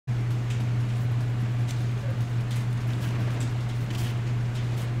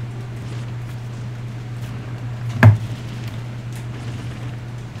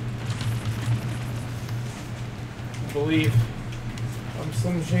belief. I'm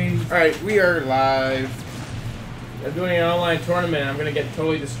Slim Shady. Alright, we are live. I'm doing an online tournament. I'm gonna get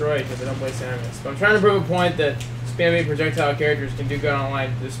totally destroyed because I don't play Samus. But I'm trying to prove a point that spamming projectile characters can do good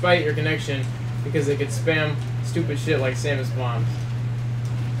online despite your connection, because they could spam stupid shit like Samus bombs.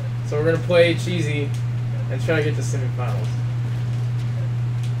 So we're gonna play cheesy and try to get to semifinals.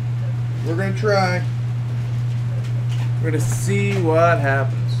 We're gonna try. We're gonna see what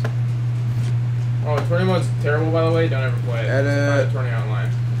happens. Oh, 21's terrible, by the way. Don't ever play it. Try the tourney online.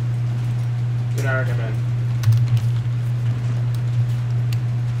 Do not recommend.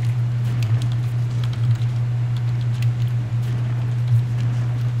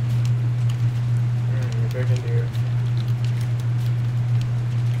 You're back into here.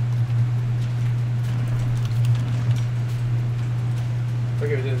 Look,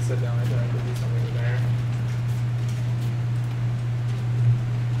 if it didn't sit down like that, I could do something in there.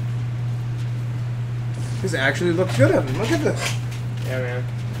 This actually looks good of him. Look at this. Yeah, man.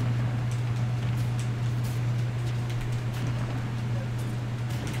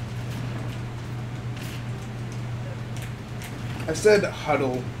 I said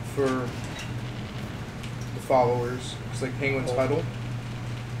huddle for the followers. It's like Penguin's huddle.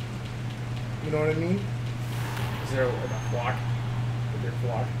 You know what I mean? Is there like a flock? Is there a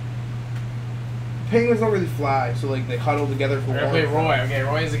flock? Penguins don't really fly, so like they huddle together for We're one. gonna play Roy. Okay,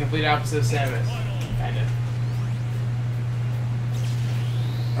 Roy is the complete opposite of Samus. Kinda.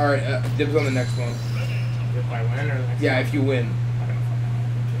 Alright, dibs on the next one. If I win or the next Yeah, one? if you win. I don't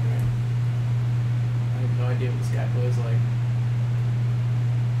fucking know. I have no idea what this guy plays like.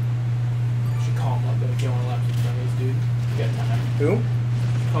 I should call him up, but if you want to lap in front of this dude, you got time. Who?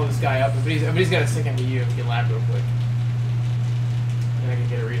 Call this guy up, but he's got to stick into you and we can lap real quick. And I can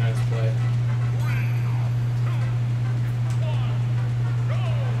get a read on his play.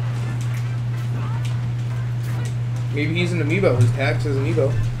 Maybe he's an amiibo. His tag says amiibo.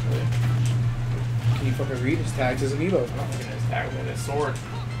 Really? Can you fucking read? His tag says amiibo. I'm not looking at his tag, I'm looking at his sword.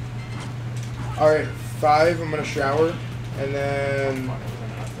 Alright, 5, I'm gonna shower. And then Fuck, it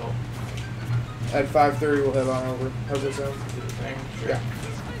wasn't enough till. at 5:30 we'll head on over. How's that sound? Do the thing. Sure. Yeah.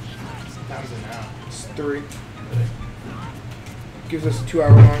 What time is it now? It's 3. Really? Gives us a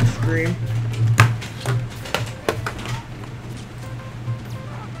 2-hour long stream.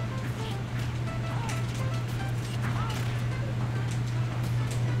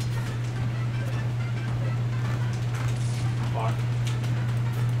 Fuck.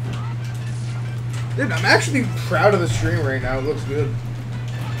 Dude, I'm actually proud of the stream right now. It looks good.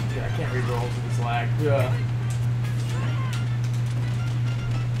 Yeah, I can't re-roll with this lag. Yeah.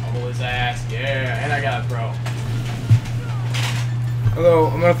 Pummel his ass. Yeah, and I got a throw. Although,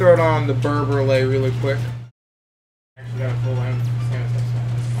 I'm gonna throw it on the Burb relay really quick. Actually got a full length. Samus, that's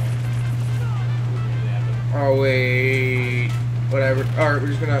fine. Oh, wait. Whatever. Alright, we're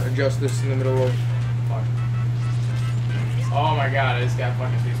just gonna adjust this in the middle of Fuck. Oh my god, I just got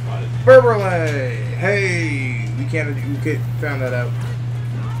fucking two spotted. Burb relay! Hey! We found that out.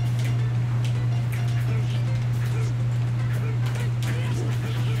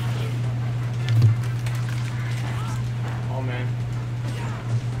 Oh man.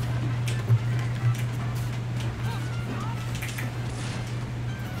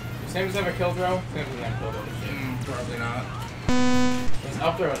 Does Samus have a kill throw? Samus doesn't have kill throw shit. Probably not. It's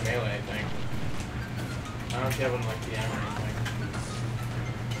up throw in melee, I think. I don't know if you have one like DM or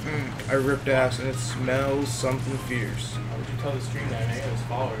anything. I ripped ass and it smells something fierce. How would you tell the stream that? Maybe it was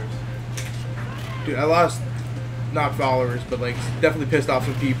followers. Dude, I lost, not followers, but like definitely pissed off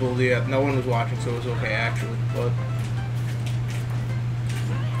some people. Yeah, no one was watching, so it was okay actually. But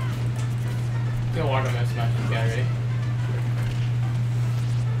I'm gonna walk on that smash this guy, ready?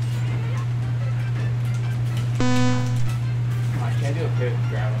 Oh, I can't do a pivot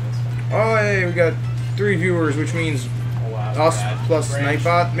grab on this one. oh hey, we got 3 viewers, which means Oh wow. us bad. plus Range.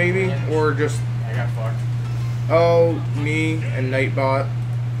 Nightbot maybe, Yeah. or just I got fucked. me and Nightbot.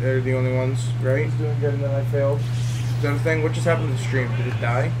 They're the only ones, right? He's doing good and then I failed. Is that a thing? What just happened to the stream? Did it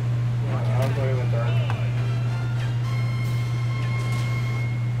die? I don't know, it went dark.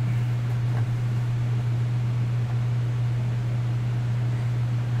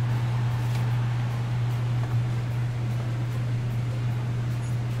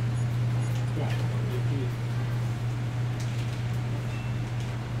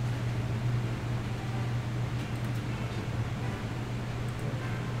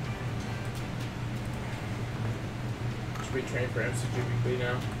 Should we train for MCG weekly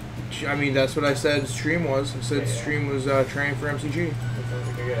now? I mean, that's what I said stream was. I said stream was training for MCG. That sounds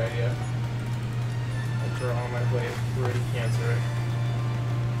like a good idea. I draw on my blade. Already cancer it.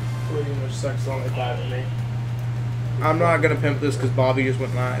 Pretty much sucks only 5 of me. I'm not gonna pimp this because Bobby just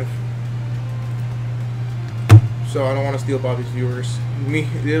went live. So I don't want to steal Bobby's viewers.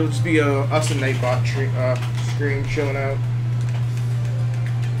 It'll just be us and Nightbot stream chilling out.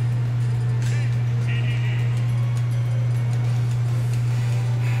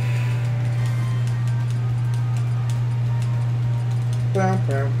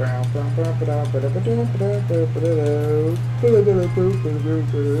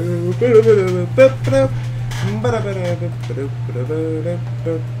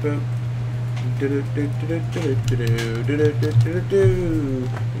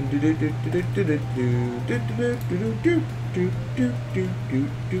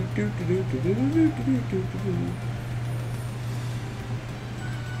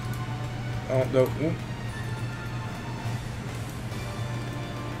 Oh no.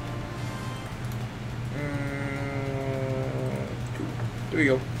 There we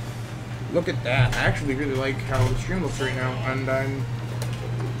go. Look at that. I actually really like how the stream looks right now, and I'm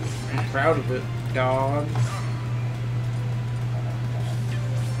proud of it, dog.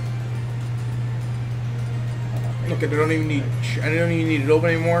 Look, I don't even need it open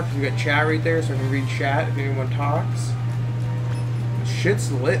anymore because we got chat right there, so I can read chat if anyone talks. Shit's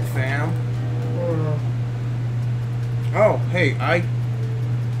lit, fam. Oh, hey, I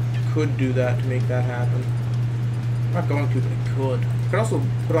could do that to make that happen. I'm not going to, but I could. I could also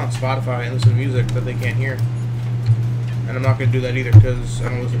put it on Spotify and listen to music that they can't hear. And I'm not going to do that either because I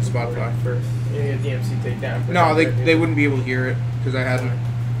don't listen to Spotify. You get DMC takedown. No, they wouldn't be able to hear it because I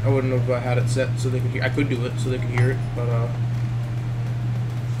wouldn't have had it set so they could hear. I could do it so they could hear it, but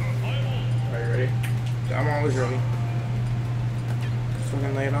Are you ready? I'm always ready. Just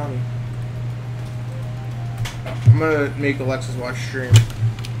fucking lay it on me. I'm gonna make Alexis watch stream.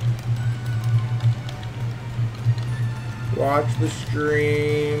 Watch the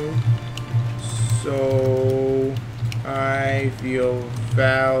stream so I feel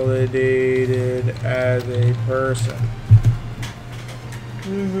validated as a person.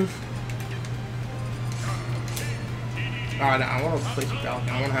 Oh, no, I want to play some Falcon.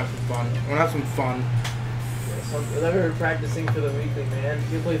 I want to have some fun. I want to have some fun. Whenever we're practicing for the weekly, man,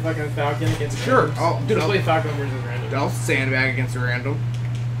 you play fucking Falcon against randoms. I'll play Falcon versus random. I'll sandbag against a random.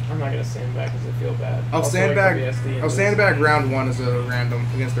 I'm not gonna sandbag because I feel bad. I'll sandbag round one as a random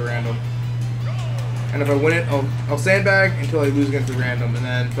against a random. And if I win it, I'll sandbag until I lose against a random, and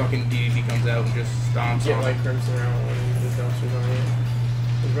then fucking DDD comes out and just stomps on. Get like Crimson round one and just dumpsters on you.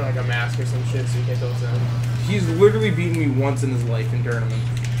 He's running like a mask or some shit, so you get those down. He's literally beaten me once in his life in tournament.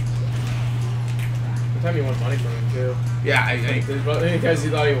 One time he won money from him too. Yeah, because he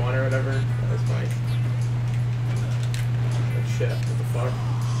thought he won or whatever. That was funny. Oh shit! What the fuck?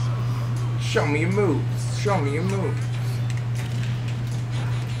 Show me your moves. Show me your moves.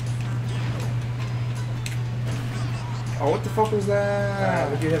 Oh, what the fuck was that?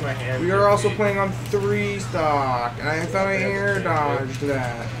 Did you hit my hand? We are also playing on 3 stock, and I thought I air dodged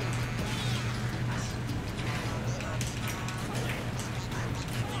that.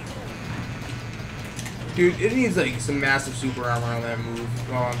 Dude, it needs like some massive super armor on that move, is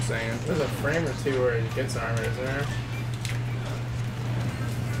all I'm saying. There's a frame or two where it gets armor, isn't there?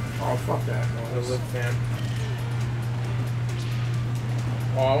 Oh, fuck that. No, look, fan.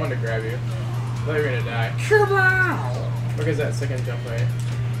 Oh, I wanted to grab you. I thought you were gonna die. Come on! Look at that second jump right.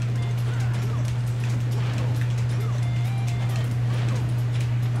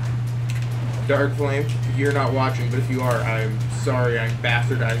 Dark Flame, you're not watching, but if you are, I'm sorry, I'm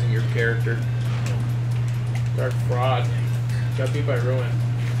bastardizing your character. Dark Fraud. Got beat by Ruin.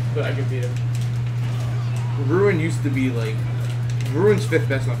 But I can beat him. Ruin used to be like... Ruin's 5th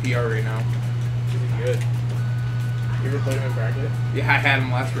best on PR right now. He's good. You ever played him in bracket? Yeah, I had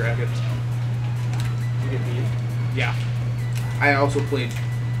him last bracket. You get beat? Yeah. I also played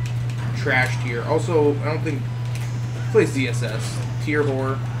Trash Tier. Also, I don't think... Plays ZSS. Tier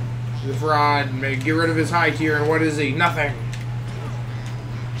whore. He's a fraud. Get rid of his high tier, and what is he? Nothing.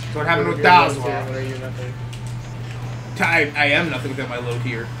 So what happened with Dazwa? What are you, nothing? I am nothing without my low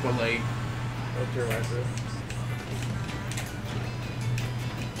tier, but like... Low tier wiser.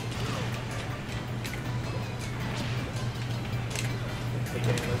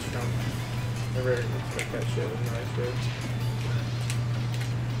 Let's jump. Never expect that shit with nice shit.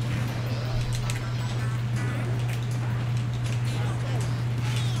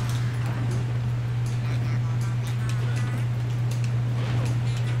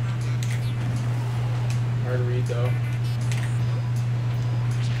 Hard to read though.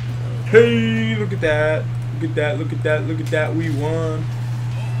 Hey, look at that. Look at that, look at that, look at that, we won.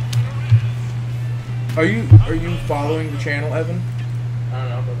 Are you following the channel, Evan? I don't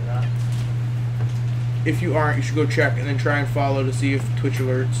know, probably not. if you aren't, you should go check and then try and follow to see if Twitch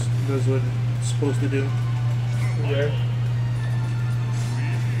alerts does what it's supposed to do. Okay.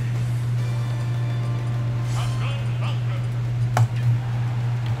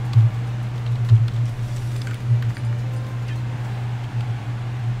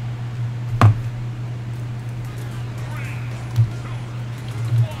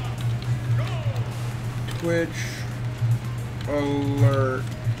 Twitch alert.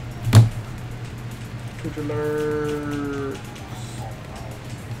 Twitch alerts.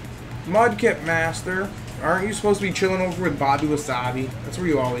 Mudkip Master. Aren't you supposed to be chilling over with Bobby Wasabi? That's where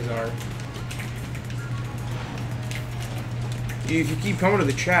you always are. If you keep coming to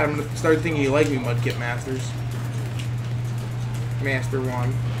the chat, I'm gonna start thinking you like me, Mudkip Masters. Master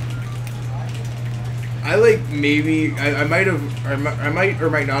 1. I like maybe I might have I might or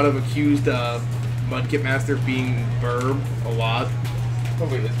might not have accused Mudkip Master of being Burb a lot.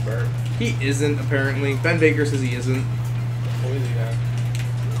 Probably is Burb. He isn't apparently. Ben Baker says he isn't. What is he now?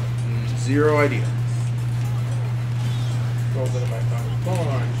 Zero idea. Rolls into my phone. Come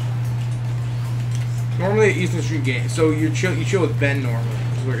on. Normally at Eastern Street Games, so you chill with Ben normally.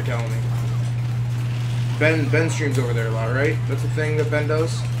 Is what you're telling me. Ben streams over there a lot, right? That's the thing that Ben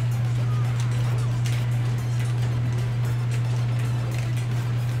does.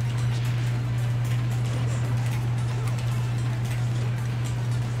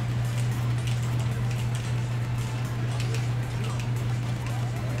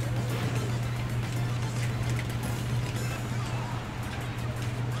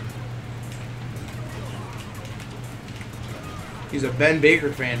 He's a Ben Baker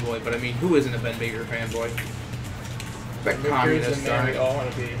fanboy, but I mean, who isn't a Ben Baker fanboy? But communists man we are. all want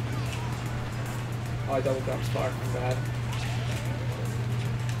to be. Oh, I double jump Spark from bad.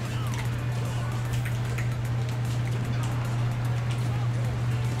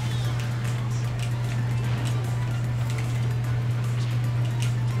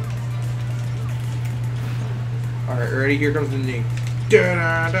 Alright, ready? Here comes the knee. They're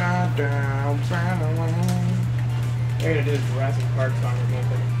gonna do the Jurassic Park song or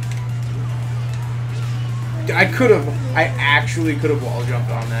something. I actually could have wall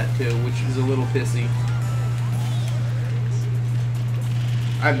jumped on that too, which is a little pissy.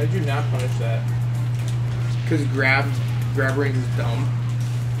 How did you not punish that? Because grab range is dumb.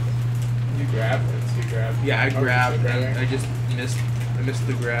 Did you grab? Let's see, grab. Yeah, I Oh, grabbed you and I just missed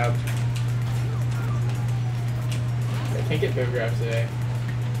the grab. I can't get big grabs today.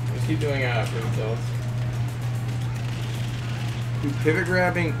 Just keep doing pivot tilts. Dude, pivot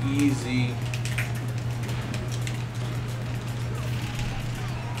grabbing easy.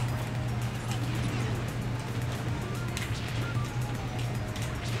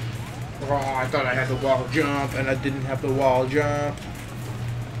 Oh, I thought I had the wall jump, and I didn't have the wall jump.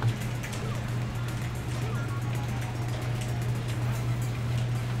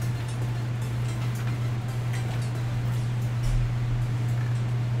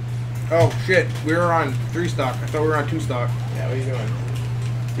 Oh shit, we were on 3 stock. I thought we were on 2 stock. Yeah, what are you doing?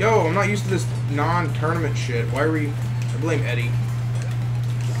 Yo, I'm not used to this non-tournament shit. Why are we... I blame Eddie.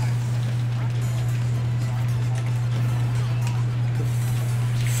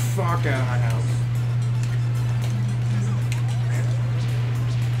 Fuck out of my house.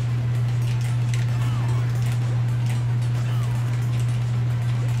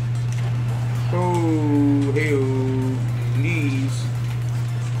 Oh, hey-oh. Knees.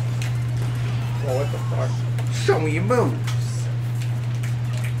 Oh, what the fuck? Show me your moves.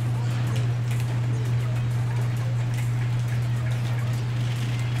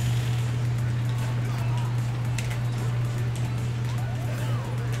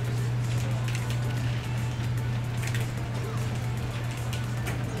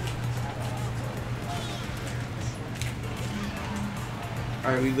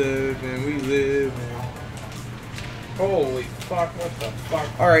 Alright, we live and we live and... Holy fuck, what the fuck?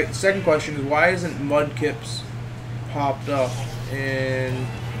 Alright, second question is why isn't Mudkips popped up in...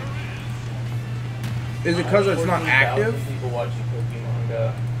 Is it because it's not active? People watching Pokemon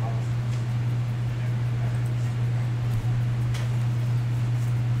Go.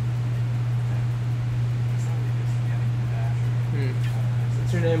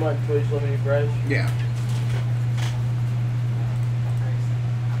 What's your name on Twitch? Let me refresh. Yeah.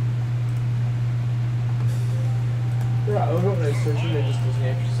 Yeah, I don't want to search it, it just doesn't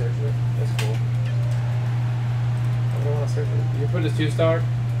actually search it. That's cool. I don't want to search it. You put this 2-star?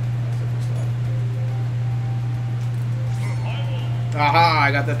 Aha,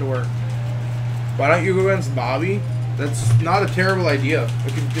 I got that to work. Why don't you go against Bobby? That's not a terrible idea.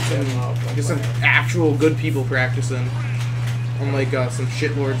 We could get some actual good people practicing. Unlike some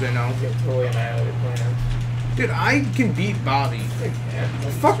shitlords I know. Get totally annihilated playing him. Dude, I can beat Bobby. Yeah,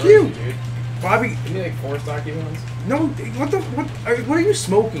 Fuck you, dude. Bobby. Give me like 4 stock even ones. No, what are you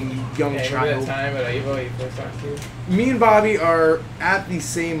smoking, you young Yeah, child? that time at Evo, 4 stock too. Me and Bobby are at the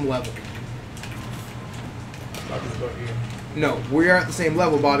same level. Bobby's about you. No, we are at the same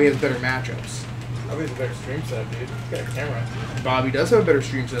level. Bobby has better matchups. Bobby's a better stream setup, dude. He's got a camera. Bobby does have a better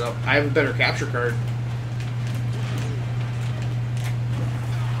stream setup. I have a better capture card.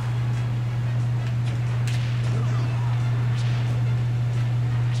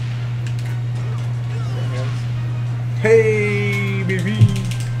 Hey, baby.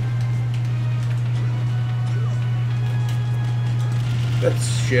 That's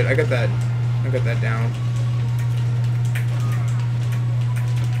shit. I got that down.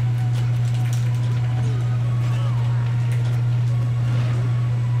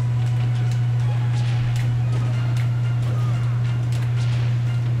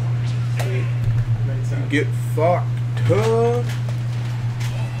 Get fucked up.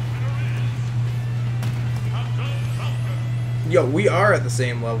 Yo, we are at the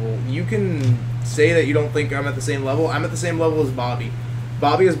same level. You can say that you don't think I'm at the same level. I'm at the same level as Bobby.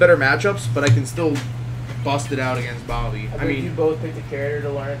 Bobby has better matchups, but I can still bust it out against Bobby. I mean, if you both picked a character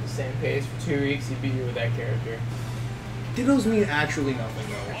to learn at the same pace for 2 weeks, he'd beat you with that character. Dittos mean actually nothing,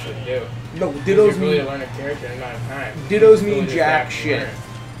 though. Actually do. No, dittos really mean... learn a character in a amount of time. Dittos mean jack shit.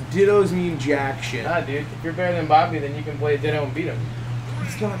 Dittos mean jack shit. Nah, dude. If you're better than Bobby, then you can play a Ditto and beat him.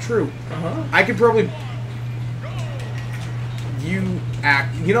 That's not true. Uh-huh. I could probably... You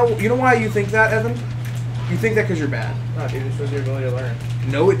act... You know why you think that, Evan? You think that because you're bad. Nah, dude. It shows your ability to learn.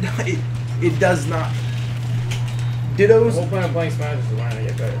 No, it does not. Dittos... The whole point of playing Smash is to learn to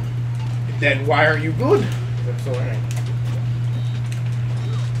get better. Then why are you good? Because I'm still learning.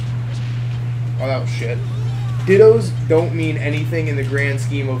 Oh, that was shit. Dittos don't mean anything in the grand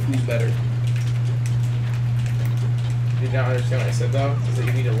scheme of who's better. Did you not understand what I said, though? Is that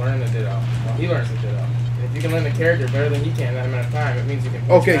you need to learn the Ditto. Well, he learns the Ditto. And if you can learn the character better than he can that amount of time, it means you can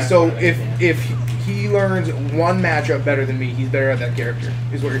play Okay, Smash so better than he if he learns one matchup better than me, he's better at that character,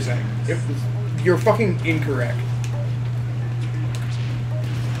 is what you're saying. You're fucking incorrect.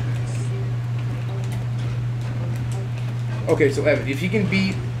 Okay, so Evan, if he can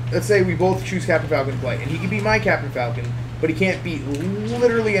beat... Let's say we both choose Captain Falcon to play, and he can beat my Captain Falcon, but he can't beat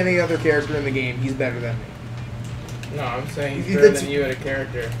literally any other character in the game. He's better than me. No, I'm saying he's better than you at a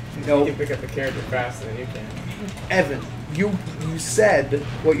character. No. He can pick up a character faster than you can. Evan, you said...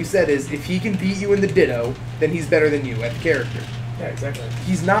 What you said is, if he can beat you in the Ditto, then he's better than you at the character. Yeah, exactly.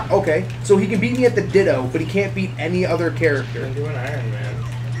 He's not... Okay, so he can beat me at the Ditto, but he can't beat any other character. Then do an Iron Man.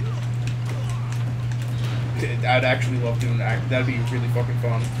 I'd actually love doing that. That'd be really fucking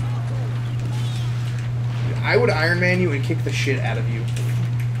fun. I would Iron Man you and kick the shit out of you.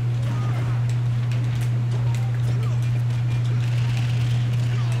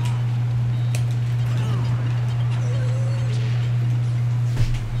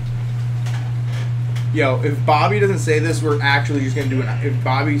 Yo, if Bobby doesn't say this, we're actually just gonna do it. If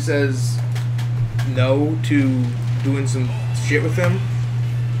Bobby says no to doing some shit with him,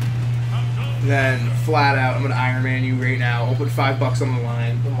 then flat out, I'm gonna Iron Man you right now. I'll put $5 on the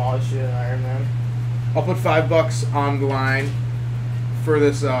line. Demolish you in Iron Man. I'll put $5 on the line for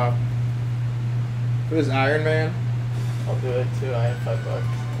this Iron Man. I'll do it too. I have $5.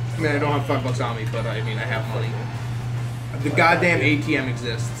 I mean, I don't have $5 on me, but I mean, I have money. The goddamn ATM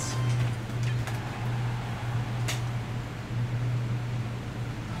exists.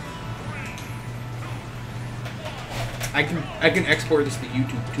 I can export this to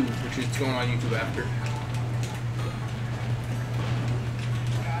YouTube too, which is going on YouTube after.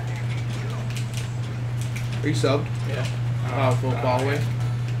 Are you subbed? Yeah. Oh, full following.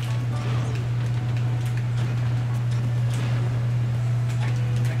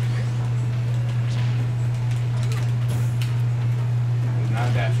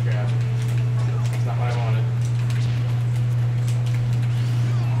 Not dash grab. That's not what I wanted.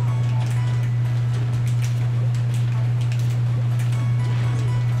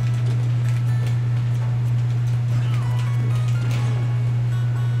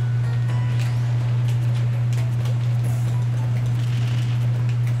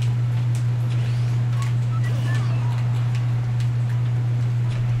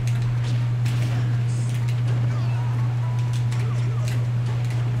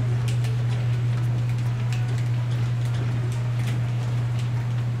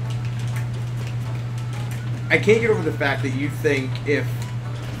 I can't get over the fact that you think if...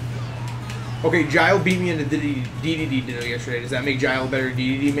 Okay, Gile beat me in the DDD Ditto yesterday. Does that make Gile a better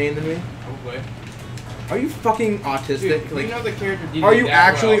DDD main than me? Probably. Are you fucking autistic? Dude, Like, you know the character DD are you that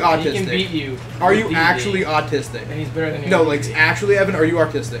actually well, autistic? He can beat you. Are with you DD, actually autistic? And he's better than you. No, at like DD. actually, Evan, are you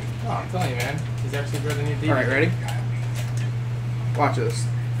autistic? Oh, I'm telling you, man. He's actually better than you. at DD. All right, ready? Watch this.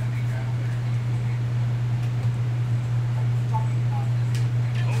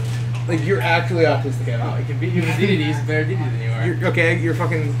 Like, you're actually autistic, Evan. Oh, he can beat you with DD. He's a better DD than you are. You're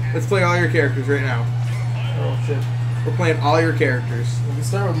fucking. Let's play all your characters right now. Oh shit. We're playing all your characters. We can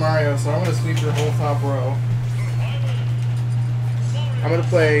start with Mario, so I'm gonna sweep your whole top row. I'm gonna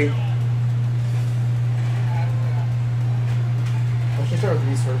play. I should start with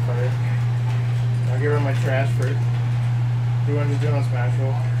these sword fighter. I'll get rid of my trash for doing on Smash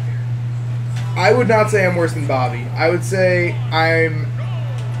Roll. I would not say I'm worse than Bobby. I would say I'm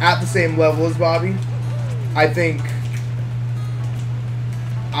at the same level as Bobby. I think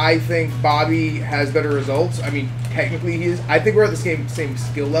Bobby has better results. I mean, technically he is. I think we're at the same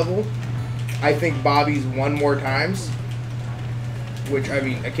skill level. I think Bobby's won more times. Which, I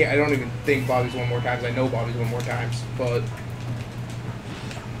mean, I don't even think Bobby's won more times. I know Bobby's won more times, but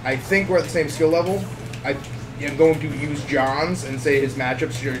I think we're at the same skill level. I am going to use John's and say his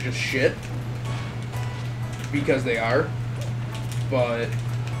matchups are just shit. Because they are. But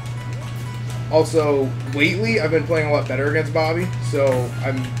also, lately, I've been playing a lot better against Bobby, so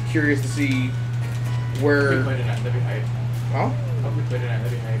I'm curious to see where... We played tonight, that'd be hype. Huh? Hope we played tonight,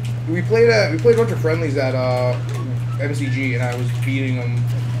 that'd be hype. We played a bunch of friendlies at MCG, and I was beating them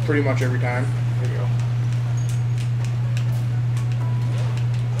pretty much every time. There you go.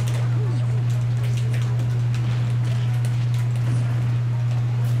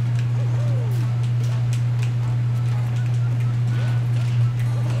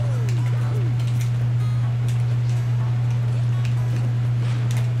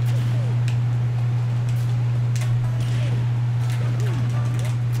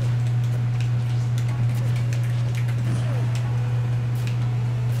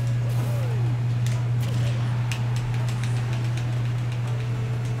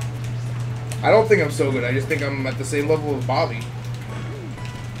 I don't think I'm so good. I just think I'm at the same level as Bobby.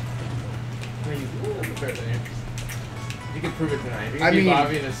 I mean, he's a little bit better than you. You can prove it tonight. If you I beat mean,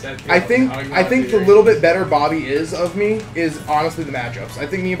 Bobby in a set, I think the little bit better Bobby is of me is honestly the matchups. I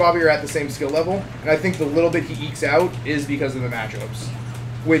think me and Bobby are at the same skill level, and I think the little bit he ekes out is because of the matchups,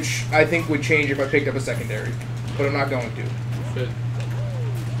 which I think would change if I picked up a secondary, but I'm not going to. Should.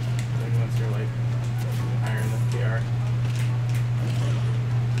 Like once you're like higher in the PR.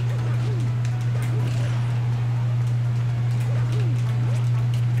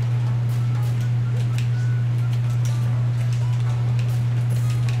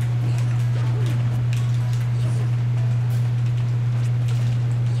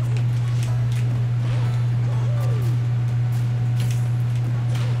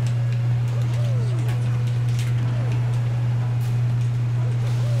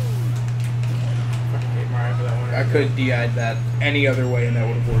 I could have DI'd that any other way and that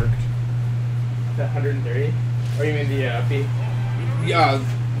would have worked. The 130? Or you mean the up-B? Yeah,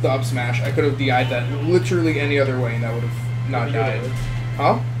 the up smash. I could have DI'd that literally any other way and that would have not died.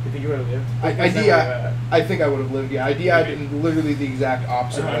 Huh? You think you would have lived? I think I would have lived, yeah. I DI'd in literally the exact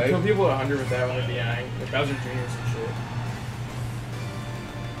opposite I way. kill people at 100 with that when they're DIing. Like Bowser Jr. or some shit.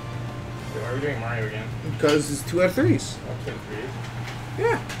 Wait, why are we doing Mario again? Because it's 2 out of 3s. Oh, 2 and 3.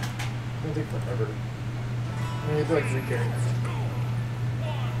 Yeah. It's gonna take forever. I mean, it's like 3 characters.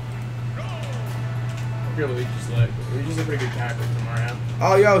 I feel Luigi's like Luigi's a pretty good character for Mario.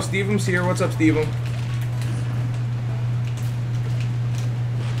 Oh, yo, Steven's here. What's up, Steven?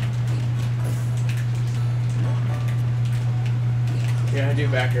 You're gonna do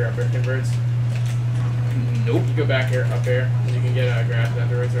back air, up air converts. Nope. You go back air, up air, and you can get grabs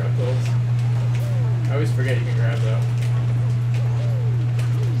afterwards or up tilts. I always forget you can grab though.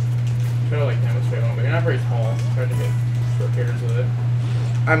 Try to like demonstrate one, but you're not very tall. So try to get short hitters with it.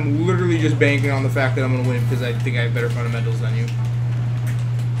 I'm literally just banking on the fact that I'm going to win because I think I have better fundamentals than you.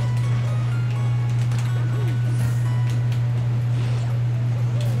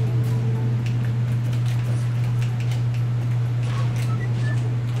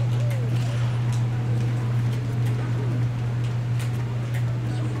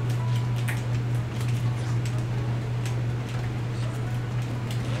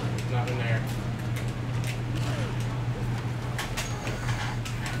 Nothing there.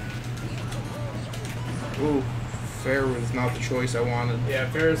 Ooh, fair was not the choice I wanted. Yeah,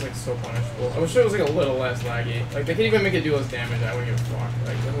 fair is like so punishable. I wish it was like a little less laggy. Like they could even make it do less damage. I wouldn't give a fuck.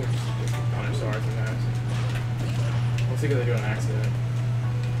 Like they would just punish so hard sometimes. Let's see if they do an accident.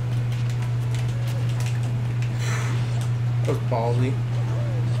 That was ballsy.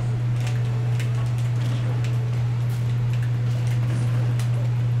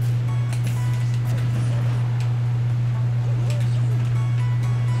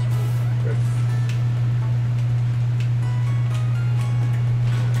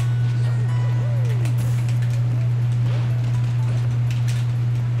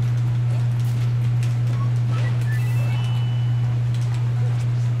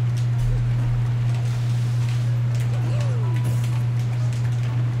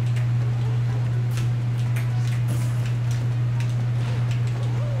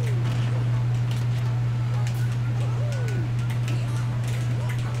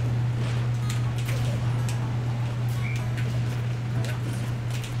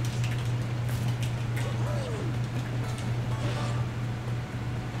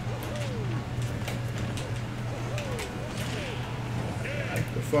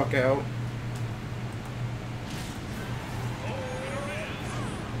 fuck out.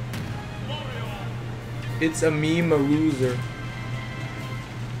 It's a meme, a loser.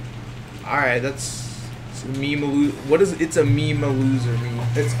 Alright, that's... It's a meme, a loser. What is it's a meme, a loser mean?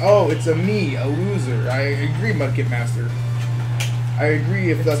 It's a me, a loser. I agree, Mudkip Master. I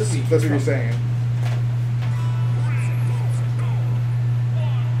agree if that's what you're saying.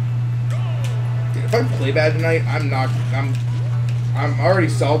 Dude, if I play bad tonight, I'm already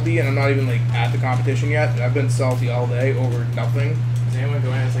salty and I'm not even like at the competition yet. And I've been salty all day over nothing. Is anyone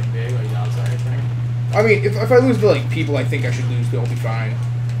going as like big, like outside or anything? I mean, if I lose to like people I think I should lose to, I'll be fine.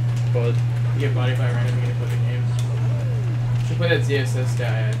 But you get body fight randomly in a couple games. Should play that ZSS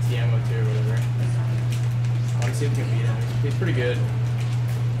guy at TMO2 or whatever. I want to see if we can beat him. He's pretty good.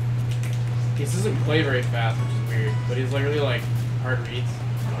 He doesn't play very fast, which is weird, but he's like really like hard reads,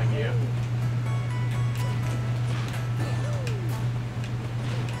 like you.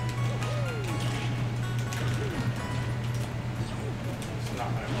 It's not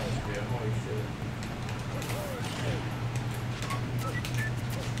what I want to do. Holy shit.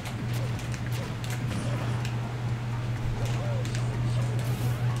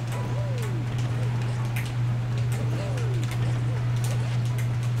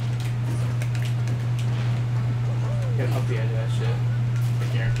 Get up the edge of that shit. I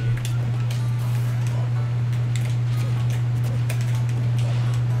guarantee.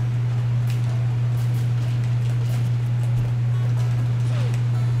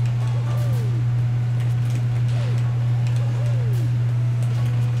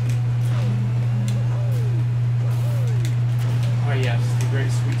 Oh yes, the great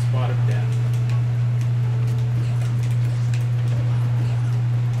sweet spot of death.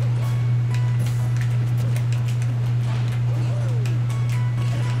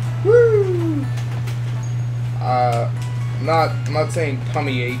 woo! I'm not saying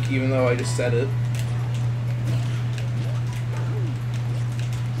tummy ache, even though I just said it.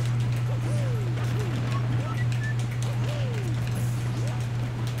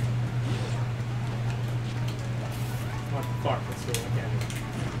 What the fuck? Let's go again.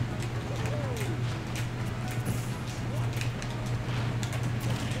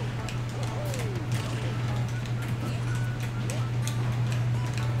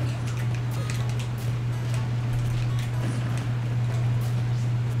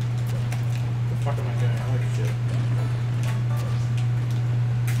 What the fuck am I doing? Holy shit.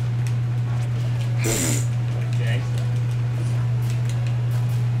 Okay.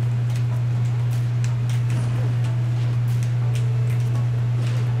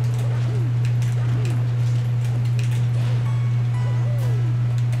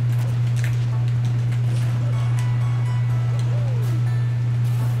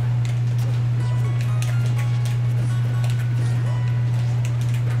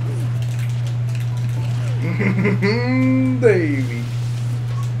 Baby.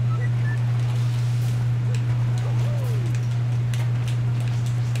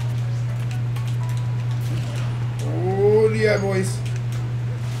 Oh yeah, boys.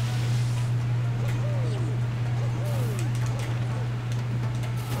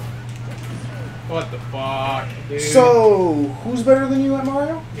 What the fuck, dude? So, who's better than you at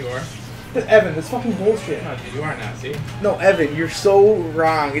Mario? You are? Evan, that's fucking bullshit. No, dude, you are now, see? No, Evan, you're so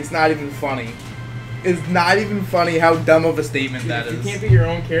wrong. It's not even funny. It's not even funny how dumb of a statement Dude, that if is. you can't be your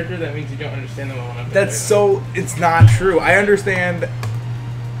own character, that means you don't understand them well enough. That's so... It's not true. I understand...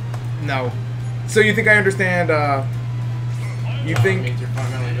 No. So you think I understand, You It think... means you're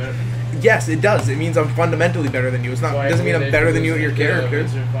fundamentally better than me. Yes, it does. It means I'm fundamentally better than you. It's not... So It doesn't mean I'm better than you at your It character.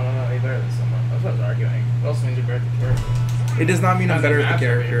 means you're fundamentally better than someone. That's what I was arguing. It also means you're better at the character. It does not mean I'm better at the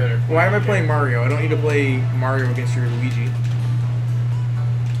character. Why am I playing Mario? I don't need to play Mario against your Luigi.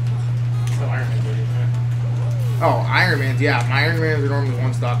 So Iron Man did, isn't it? Oh, Iron Man's, yeah. My Iron Mans are normally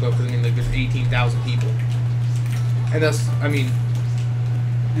one stock though, because I mean, like, there's 18,000 people. And that's, I mean,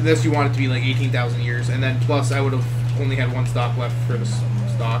 unless you want it to be like 18,000 years, and then plus I would have only had one stock left for the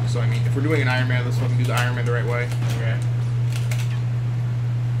stock, so I mean, if we're doing an Iron Man, let's fucking do the Iron Man the right way. Okay.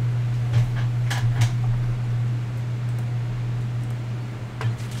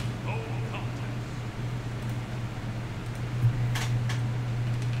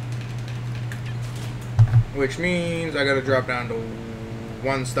 Which means I gotta drop down to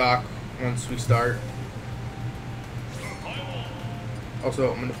one stock once we start.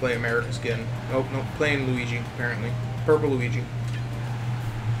 Also, I'm gonna play America skin. Oh, no, playing Luigi, apparently. Purple Luigi.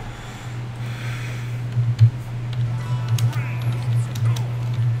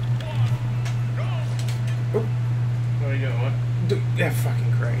 Oh. What are you doing? What? Yeah,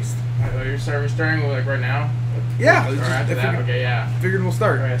 fucking Christ. Oh, you're starting like right now? Yeah. Or after that? Okay, yeah. Figured we'll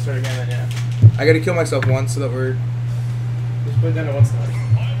start. Alright, start again then, yeah. I gotta kill myself once so that we're... Just put it down to 1 stock.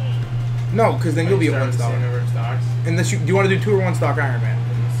 No, because then you'll be at 1 stock. Same number of stocks. Unless you... Do you want to do 2 or 1 stock Iron Man?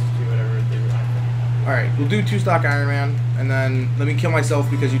 Let's just do whatever they were on. Alright, we'll do 2 stock Iron Man, and then let me kill myself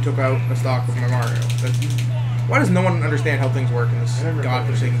because you took out a stock of my Mario. Why does no one understand how things work in this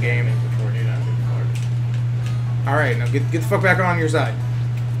godforsaken game? Alright, now get the fuck back on your side.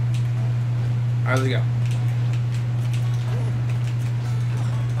 Alright, let's go.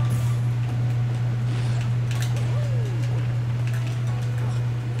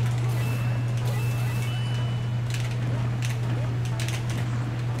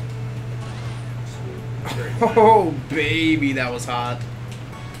 Oh, baby, that was hot.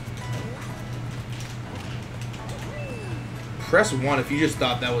 Press 1 if you just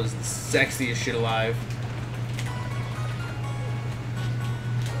thought that was the sexiest shit alive.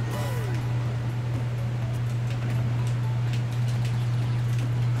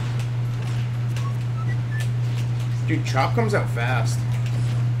 Dude, Chop comes out fast.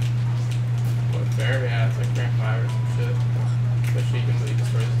 What, fair? Yeah, it's like Grand 5 or some shit. Especially you can really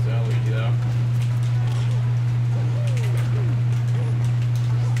destroy this Luigi though.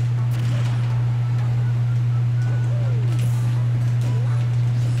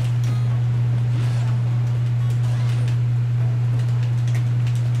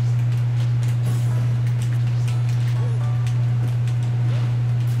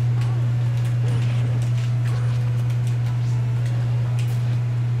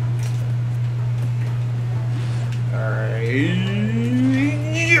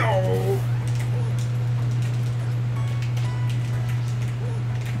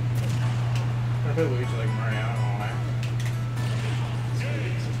 I feel Luigi like Mario, I don't know why.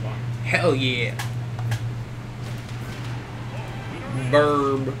 This is fun. Hell yeah.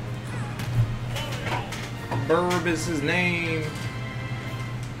 Burb. Burb is his name.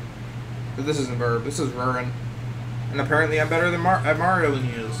 But this isn't Burb, this is Rurin. And apparently I'm better than at Mario than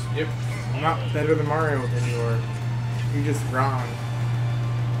he is. Yep. I'm not better than Mario than you are. You're just wrong.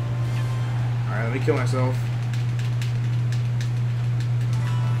 Alright, let me kill myself.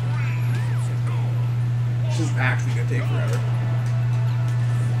 This is actually gonna take forever.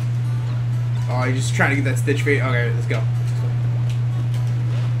 Oh, you're just trying to get that Stitch fate. Okay, let's go.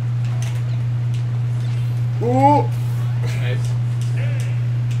 Ooh! Nice.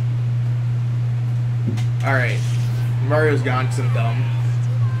 Alright. Mario's gone because I'm dumb.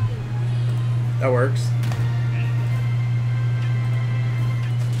 That works.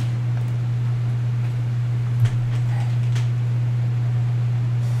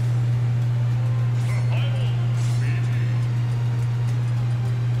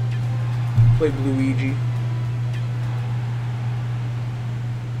 Play Luigi.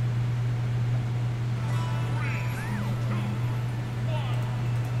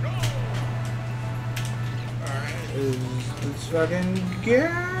 Alright, let's fucking go.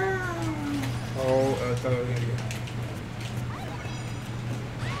 Oh, I thought I was gonna go.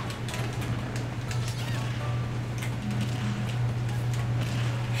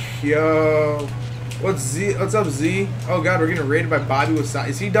 Yo. What's up, Z? Oh god, we're getting raided by Bobby with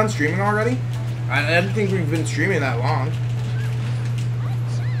Is he done streaming already? I didn't think we've been streaming that long.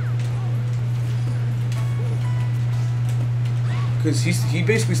 Because he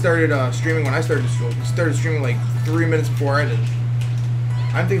basically started streaming when I started streaming. He started streaming like 3 minutes before I did.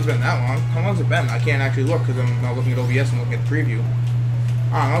 I don't think it's been that long. How long has it been? I can't actually look because I'm not looking at OBS, I'm looking at the preview.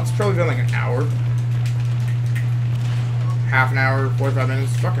 I don't know, it's probably been like an hour. Half an hour, 45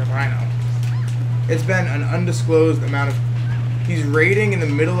 minutes, fuck if I know. It's been an undisclosed amount of... He's raiding in the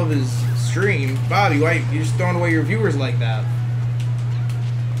middle of his stream. Bobby, why you're just throwing away your viewers like that?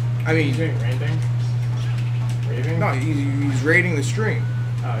 I mean... He's doing raiding? Raving? No, he's raiding the stream.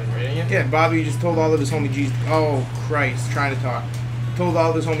 Oh, he's raiding it? Yeah, Bobby just told all of his homie G's... Oh, Christ, trying to talk. Told all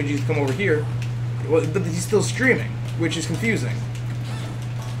of his homie G's to come over here. Well, but he's still streaming, which is confusing.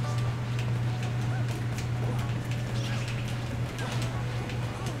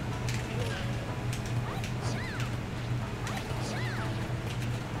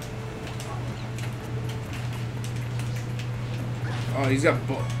 Oh, he's got...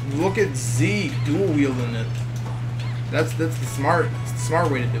 Look at Z dual wielding it. That's the smart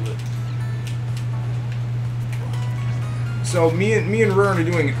way to do it. So me and Rurin are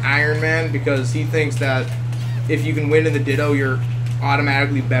doing Iron Man because he thinks that if you can win in the Ditto, you're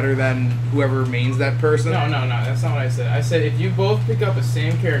automatically better than whoever mains that person. No, that's not what I said. I said if you both pick up the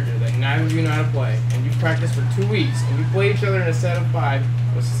same character that neither of you know how to play, and you practice for 2 weeks, and you play each other in a set of 5,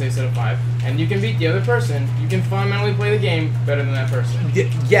 let's just say set of 5, and you can beat the other person, you can fundamentally play the game better than that person.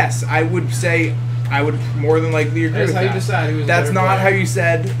 Yes, I would say I would more than likely agree with that. That's how you decide who's That's the not better how you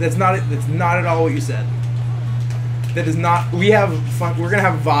said. That's not at all what you said. That is not. We have fun. We're gonna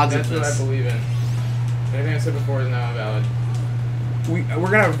have VODs That's of this. what I believe in. Anything I said before is now invalid.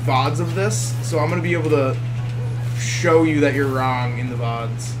 We're gonna have VODs of this, so I'm gonna be able to show you that you're wrong in the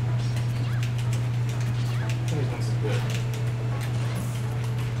VODs. These ones is good.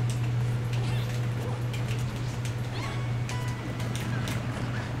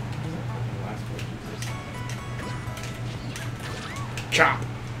 Chop.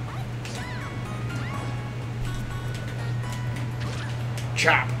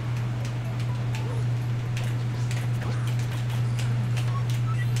 Chop.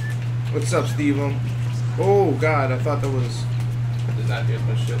 What's up, Steve? Oh god, I thought that was. It does not do as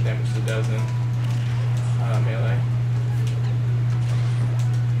much shield damage as it does in melee.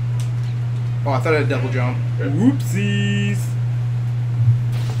 Oh, I thought I had double jump. Good. Whoopsies.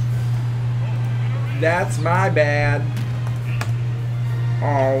 That's my bad.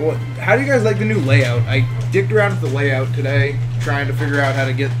 Oh, what? How do you guys like the new layout? I dicked around with the layout today, trying to figure out how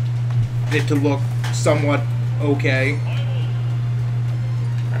to get it to look somewhat okay.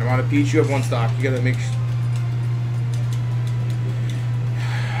 I don't want to Peach. You have one stock. You gotta make.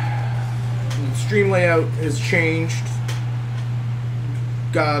 The stream layout has changed.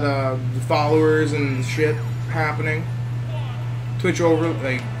 Got followers and shit happening. Twitch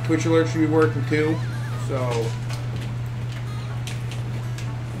alerts should be working too. So, all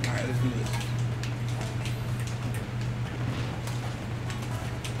right, let's do this.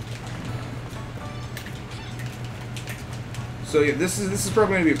 So yeah, this is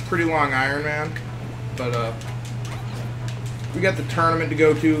probably gonna be a pretty long Iron Man, but we got the tournament to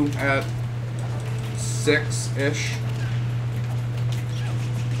go to at 6-ish.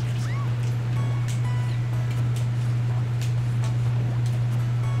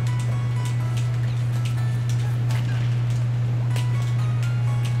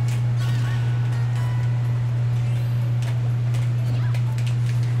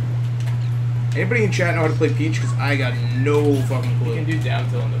 Anybody in chat know how to play Peach? Because I got no fucking clue. You can do down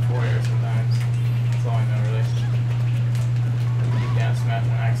tilt in the foyer sometimes. That's all I know, really. You down smash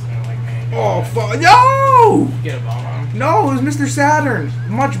an accident like me. Oh, fuck. No! Get a bomb on him. No, it was Mr. Saturn.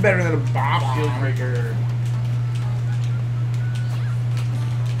 Much better than a bomb. Shield breaker.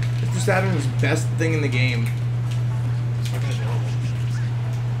 Mr. Saturn is the best thing in the game. It's fucking available.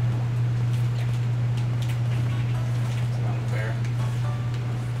 It's not unfair.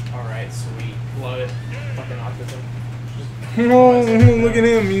 Alright, sweet. Love it. Fucking autism. Oh, look at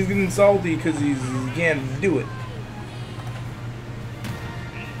him. He's getting salty because he can't do it.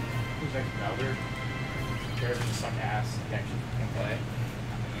 Who's like Bowser? Care to suck ass. He actually can play.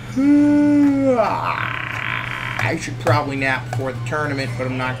 I should probably nap before the tournament, but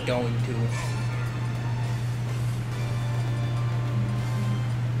I'm not going to.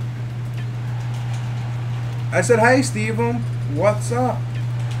 I said, "Hey, Steve, what's up?"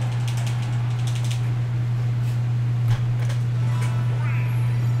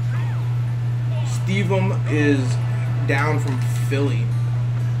 Steve is down from Philly.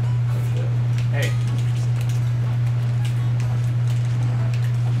 Hey.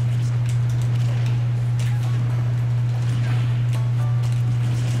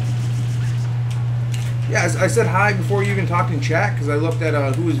 Yeah, I said hi before you even talked in chat because I looked at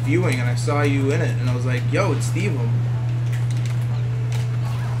who was viewing and I saw you in it and I was like, "Yo, it's Steve."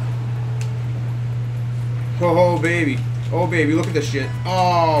 Oh baby, oh baby, look at this shit.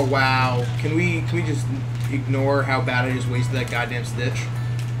 Oh wow, can we just ignore how bad I just wasted that goddamn stitch?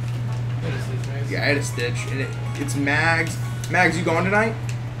 Yeah, I had a stitch and it's Mags. Mags, you going tonight?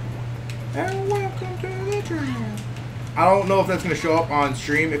 And welcome to the train. I don't know if that's going to show up on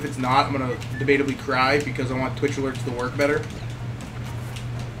stream. If it's not, I'm going to debatably cry because I want Twitch alerts to work better.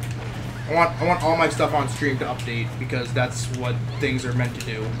 I want all my stuff on stream to update because that's what things are meant to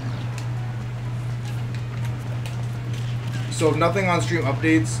do. So if nothing on stream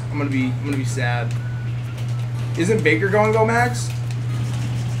updates, I'm gonna be sad. Isn't Baker going though, Max?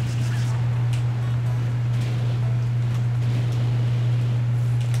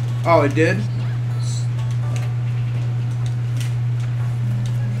 Oh, it did?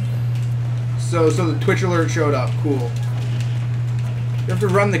 So the Twitch alert showed up. Cool. You have to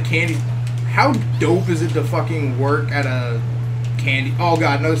run the candy. How dope is it to fucking work at a candy? Oh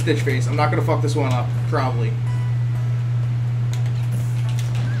god, another Stitch face. I'm not gonna fuck this one up. Probably.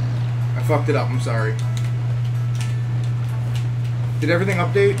 I fucked it up. I'm sorry. Did everything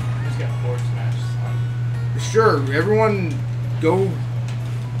update? Just got forward smashed on. Sure. Everyone go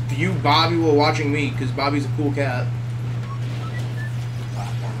view Bobby while watching me because Bobby's a cool cat.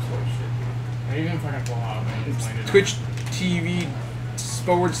 Or even fucking pull off. Twitch TV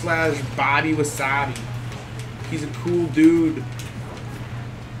 / Body Wasabi. He's a cool dude.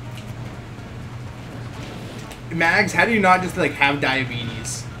 Mags, how do you not just like have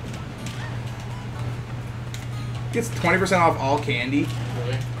diabetes? Gets 20% off all candy.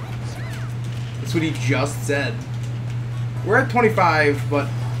 Really? That's what he just said. We're at 25, but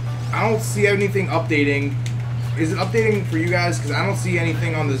I don't see anything updating. Is it updating for you guys? Because I don't see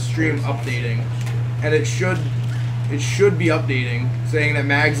anything on the stream updating, and it should be updating, saying that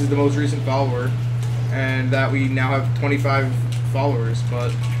Mags is the most recent follower, and that we now have 25 followers.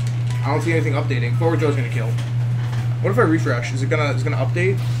 But I don't see anything updating. Forward Joe's gonna kill. What if I refresh? Is it gonna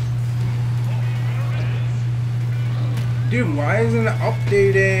update? Dude, why isn't it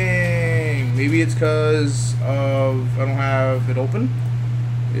updating? Maybe it's because of I don't have it open.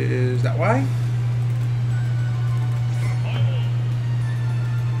 Is that why?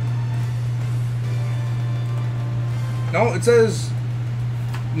 No, it says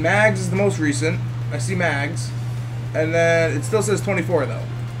Mags is the most recent. I see Mags. And then it still says 24 though.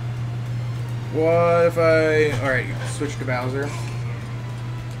 What if I... Alright, switch to Bowser.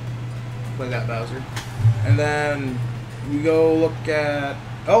 Play that Bowser. And then we go look at...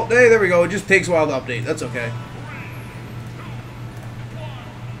 Oh, hey, there we go. It just takes a while to update. That's okay.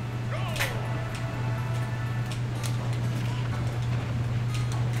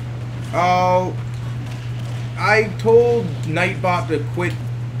 Oh... I told Nightbot to quit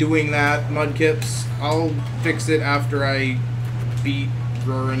doing that, Mudkips. I'll fix it after I beat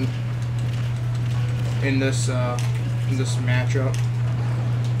Rurin in this matchup.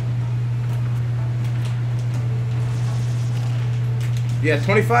 Yeah,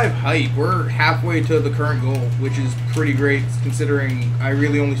 25 hype. We're halfway to the current goal, which is pretty great considering I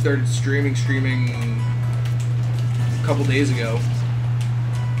really only started streaming a couple days ago.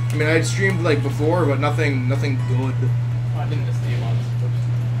 I mean, I'd streamed like before, but nothing good. Oh, I didn't miss the ones.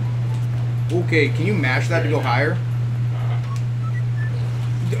 Okay, can you mash that to go higher?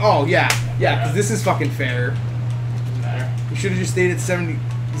 Oh yeah, because this is fucking fair. Doesn't matter. We should have just stayed at 70.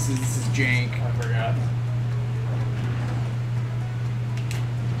 This is jank. I forgot.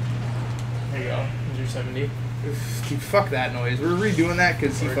 There you go. Here's your 70. Dude, fuck that noise. We're redoing that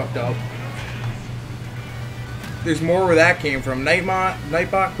because he fucked up. There's more where that came from.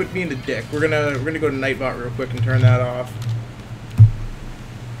 Nightbot quit being the dick. We're gonna go to Nightbot real quick and turn that off.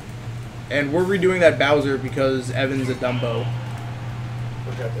 And we're redoing that Bowser because Evan's a Dumbo.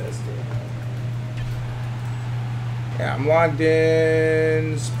 Forgot the SD. Yeah, I'm logged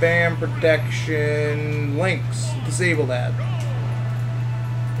in. Spam protection. Links. Disable that.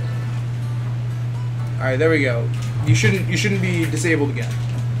 Alright, there we go. You shouldn't be disabled again.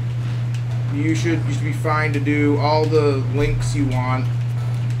 You should be fine to do all the links you want.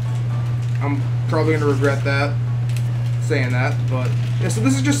 I'm probably gonna regret that, saying that, but yeah. So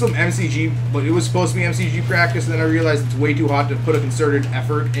this is just some MCG, but it was supposed to be MCG practice, and then I realized it's way too hot to put a concerted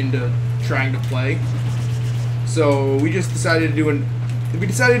effort into trying to play. So we just decided to do an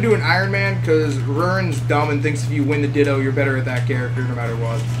Iron Man because Rurin's dumb and thinks if you win the Ditto, you're better at that character no matter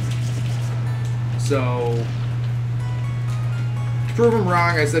what. So. To prove him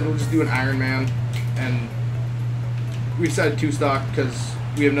wrong, I said we'll just do an Iron Man, and we decided 2-stock because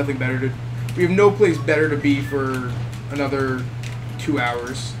we have nothing better to. We have no place better to be for another 2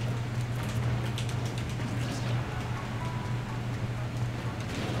 hours.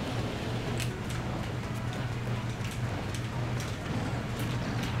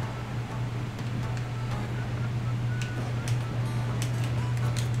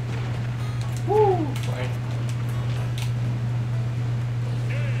 Woo! Fine.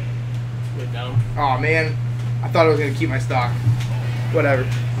 Down. Oh man, I thought I was gonna keep my stock. Whatever,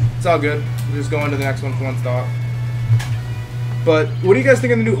 it's all good. We'll just go on to the next one for 1 stock. But what do you guys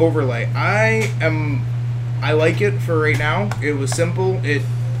think of the new overlay? I like it for right now. It was simple.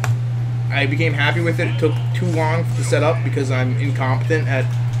 I became happy with it. It took too long to set up because I'm incompetent at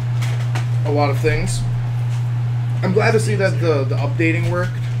a lot of things. I'm glad to see that the updating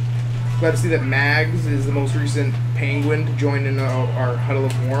worked. Glad to see that Mags is the most recent penguin to join in our Huddle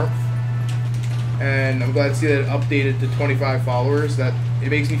of Warmth. And I'm glad to see that it updated to 25 followers. That it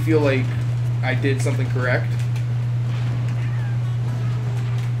makes me feel like I did something correct.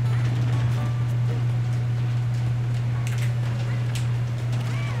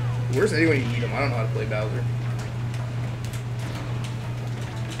 Where's Eddie when you need him? I don't know how to play Bowser.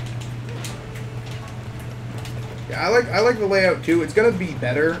 Yeah, I like the layout too. It's gonna be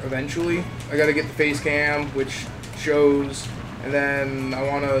better eventually. I gotta get the face cam, which shows, and then I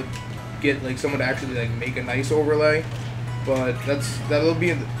wanna get like someone to actually like make a nice overlay. But that'll be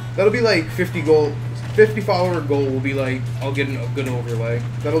That'll be like 50 goal, 50 follower goal will be like, I'll get a good overlay.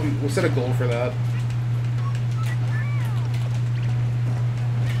 That'll be, we'll set a goal for that.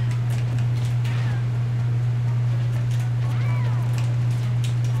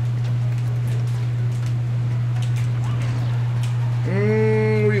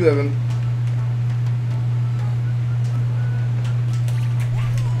 Where you living?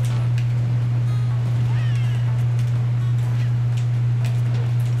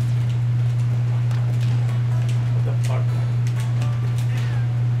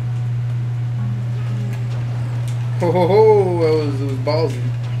 Ho ho ho! It was ballsy.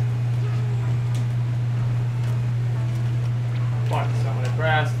 Fuck, someone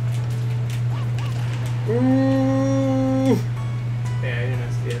impressed. Ooh! Yeah, I didn't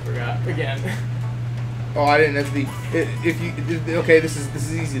SD, I forgot. Again. Oh, I didn't SD. If you okay, this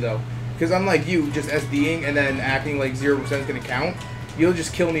is easy though, because unlike you, just SDing and then acting like 0% is gonna count. You'll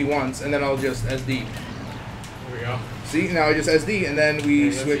just kill me once, and then I'll just SD. Here we go. See, now I just SD, and then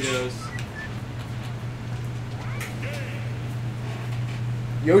we switch.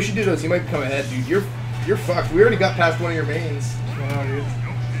 Yoshiditos, you might come ahead, dude. You're fucked. We already got past one of your mains. No, dude.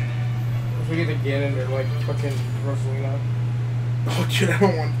 If we get to Ganon or like fucking Rosalina. Oh, dude, I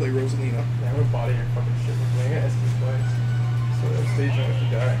don't want to play Rosalina. Yeah, I'm gonna body your fucking shit with playing it. SD plays. So that stage on if you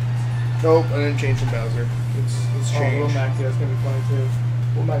die. Nope, I didn't change from Bowser. It's changed. Oh, we'll max, yeah, it's gonna be funny too.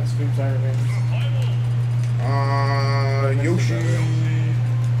 We'll max Stream Siren mains. Yoshi.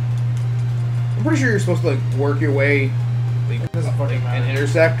 I'm pretty sure you're supposed to like work your way. Like, and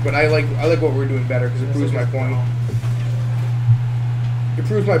intersect, but I like what we're doing better because it proves my point. It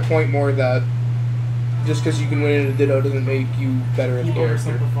proves my point more that just because you can win in a Ditto doesn't make you better as a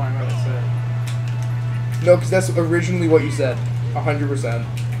character. Oversimplifying what I said. No, because that's originally what you said, 100%.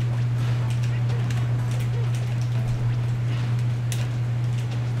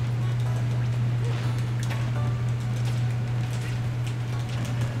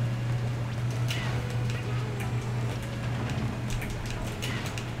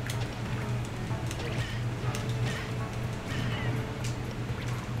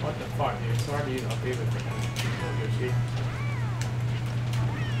 What the fuck, dude? It's hard to use up even for Yoshi.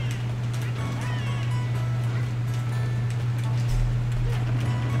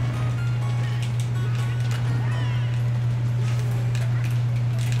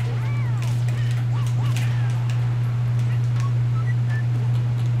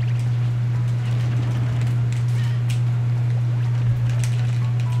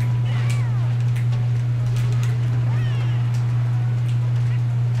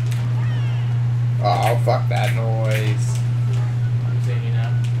 Oh, fuck that noise. I'm saying you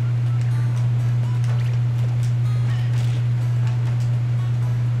now.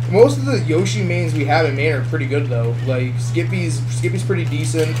 Most of the Yoshi mains we have in main are pretty good though. Like Skippy's pretty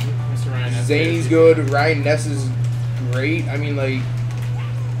decent. Mr. Ryan Ness Zany's good. Ryan Ness is great. I mean, like,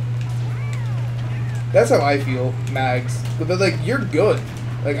 that's how I feel, Mags. But like, you're good.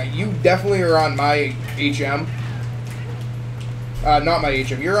 Like, you definitely are on my HM. Not my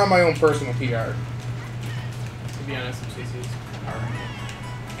HM. You're on my own personal PR. To be honest, MCC's power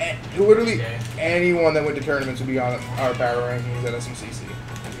rankings. Literally Okay. anyone that went to tournaments would be on our power rankings at SMCC.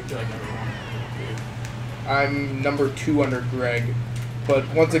 You feel like number one. I'm number 2 under Greg.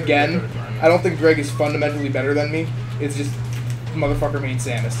 But once again, I don't think Greg is fundamentally better than me. It's just motherfucker main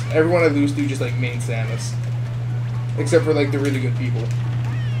Samus. Everyone I lose to just like main Samus. Except for like the really good people.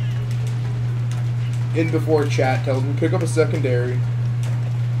 In before chat tells me pick up a secondary.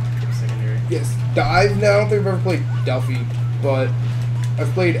 Secondary. Yes, Dive. No, I don't think I've ever played Delphi, but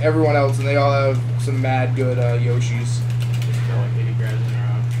I've played everyone else, and they all have some mad good Yoshis. Just kill like 80 grads in a row.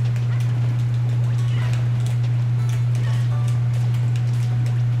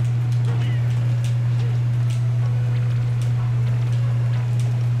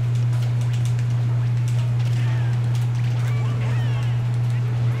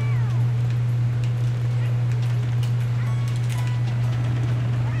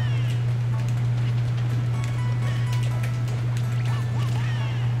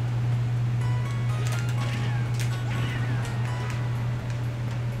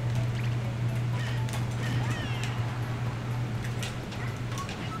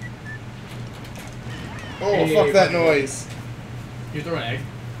 Oh, Hey, fuck that noise. You throw an egg?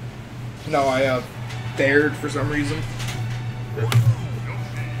 No, I dared for some reason.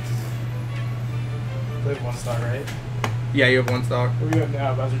 Play one star, right? Yeah, you have 1 stock. What do we have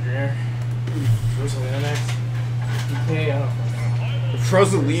now? Bowser Jr. Rosalina next. DK, I don't know.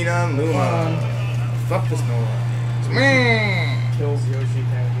 Rosalina, Luma. Fuck this noise. Kills Yoshi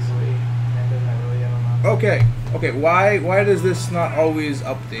kind of easily. And then I don't know. Okay. Okay, why does this not always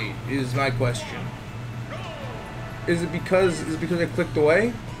update? Is my question. Is it because I clicked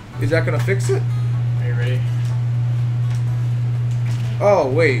away? Is that gonna fix it? Are you ready? Oh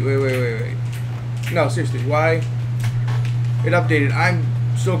wait. No, seriously, why? It updated. I'm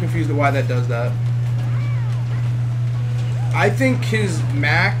so confused at why that does that. I think his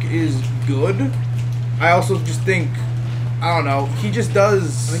Mac is good. I also just think, I don't know, he just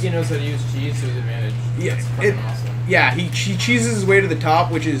does. I think he knows how to use cheese to his advantage. Yeah, That's fucking awesome. Yeah, he cheeses his way to the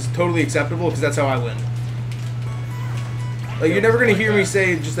top, which is totally acceptable because that's how I win. Like, you're never gonna hear me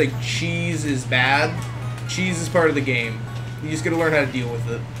say just like cheese is bad. Cheese is part of the game. You just gotta learn how to deal with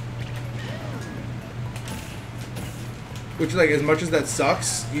it. Which, like, as much as that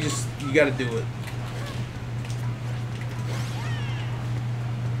sucks, you gotta do it.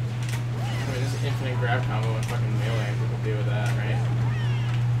 I mean, this infinite grab combo and fucking melee, people deal with that, right?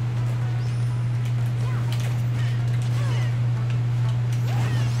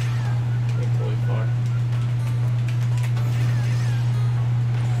 Totally fucked.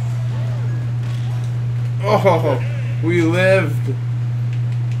 Oh, we lived.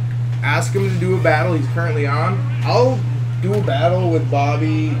 Ask him to do a battle he's currently on. I'll do a battle with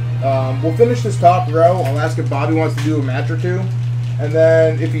Bobby. We'll finish this top row. I'll ask if Bobby wants to do a match or two. And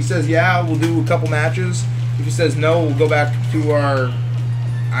then if he says yeah, we'll do a couple matches. If he says no, we'll go back to our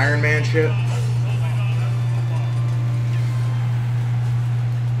Iron Man shit.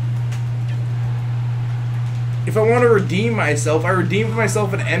 If I want to redeem myself, I redeemed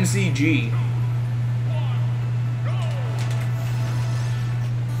myself at MCG.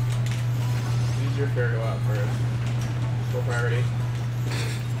 Use your fair go out first. Full priority.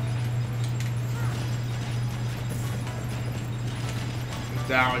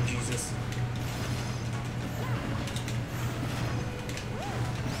 Oh, Jesus.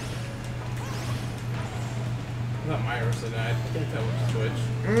 I thought my Ursa died. I think that was Twitch.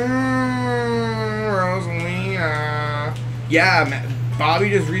 Rosalina. Yeah, Bobby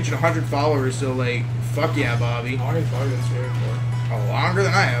just reached 100 followers, so, like, fuck yeah, Bobby. How long has Bobby been streaming for? Oh, longer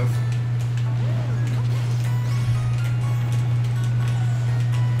than I have.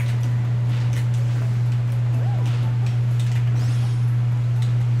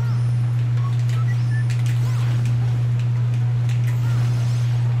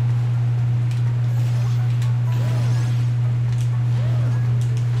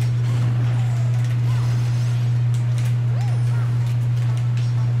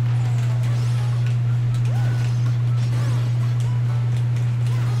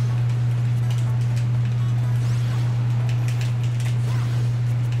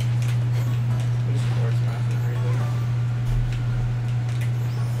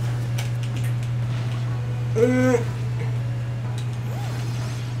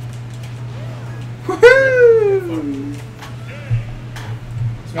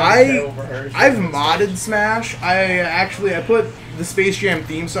 I've modded Smash. I put the Space Jam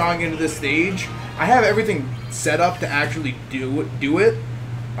theme song into this stage. I have everything set up to actually do it.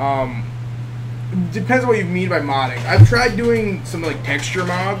 Depends on what you mean by modding. I've tried doing some like texture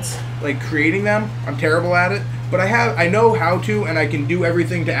mods, like creating them. I'm terrible at it, but I know how to, and I can do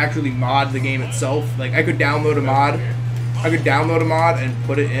everything to actually mod the game itself. Like I could download a mod. And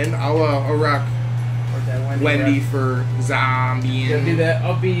put it in. I'll rock Wendy for zombie. Yeah, do that.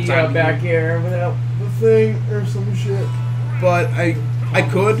 I'll be back here without the thing or some shit. But I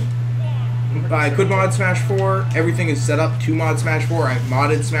could mod Smash 4. Everything is set up to mod Smash 4. I've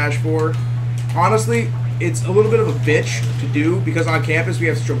modded Smash 4. Honestly, it's a little bit of a bitch to do because on campus we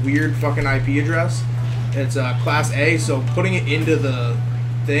have such a weird fucking IP address. It's Class A, so putting it into the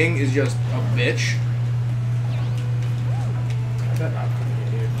thing is just a bitch. I bet not putting it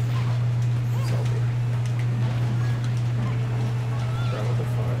here. Salty. Bro, what the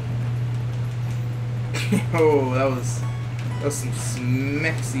fuck? Oh, that was some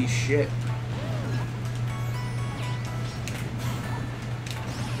smexy shit.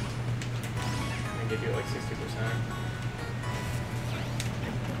 I give you like 60%.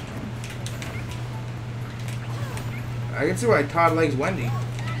 I can see why Todd likes Wendy.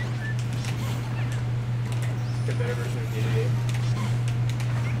 Get better version of DD.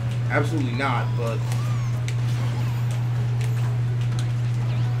 Absolutely not, but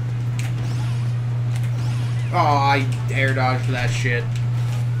oh, I air dodged for that shit.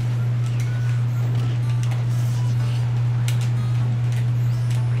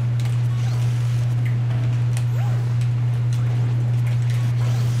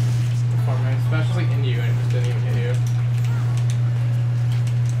 Fuck, man. Smash was like into you and it just didn't even hit you.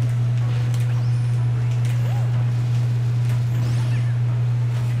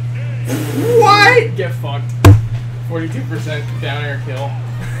 What? Get fucked. 42% down air kill.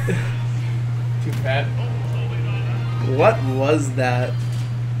 Too fat. What was that?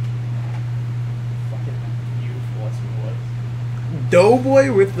 Fucking beautiful. That's what it was.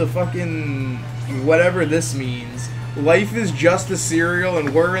 Doughboy with the fucking whatever this means. Life is just a cereal,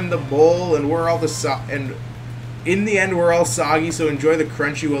 and we're in the bowl, and we're all the and in the end we're all soggy. So enjoy the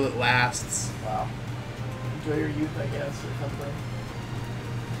crunchy while it lasts. Wow. Enjoy your youth, I guess, or something.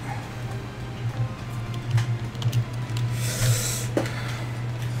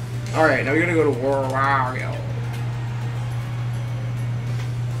 All right, now we're gonna go to War. Wow.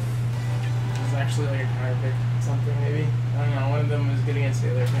 It's actually like a counter pick, something maybe. I don't know. One of them was good against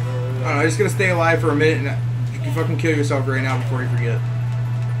the other. I can't remember. I don't know, I'm just gonna stay alive for a minute, and you can fucking kill yourself right now before you forget.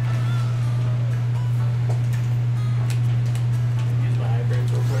 Use my hybrids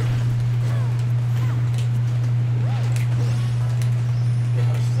real quick.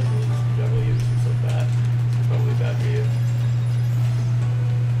 Yeah, it's just like a W. It's so bad. It's probably bad for you.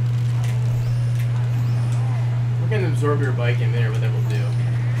 We're gonna absorb your bike in there, what that will do.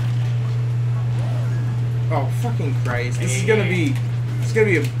 Oh fucking Christ! This is gonna be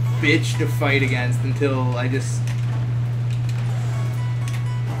a bitch to fight against until I just.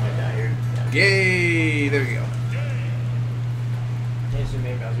 I die here. Yeah. Yay! There we go. You should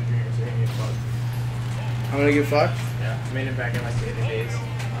make Bowser Jr. so you're gonna get fucked. I'm gonna get fucked. Yeah, I made it back in like the other days.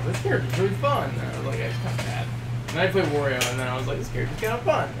 This character's really fun. And I was like, it's kind of bad. And then I played Wario, and then I was like, this character's kind of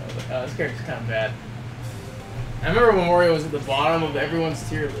fun. I was like, oh, this character's kind of bad. I remember when Wario was at the bottom of everyone's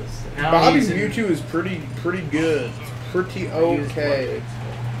tier list. Now Bobby's he's in- Mewtwo is pretty good. It's pretty okay.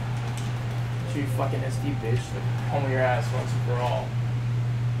 You fucking SD bitch. Like, home your ass once and for all.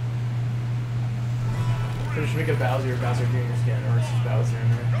 So we should make a Bowser or Bowser Jr. skin, or it's just Bowser in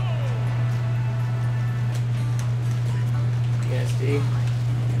there. SD.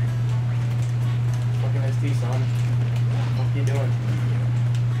 Fucking SD, son. What you doing?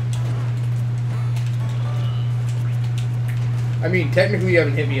 I mean, technically you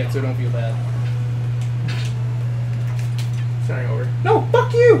haven't hit me yet, so don't feel bad. Starting over. No,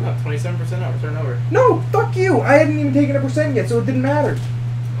 fuck you! Oh, 27% over. Starting over. No, fuck you! I hadn't even taken a percent yet, so it didn't matter.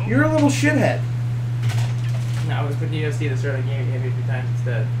 You're a little shithead. No, I was putting USD to start the game. You hit me a few times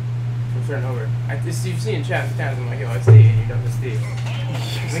instead. I'm starting over. You've seen in chat a few times. I'm like, yo, SD, and you don't SD.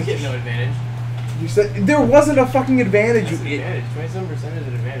 I get no advantage. You said there wasn't a fucking advantage. That's an You advantage. 27% is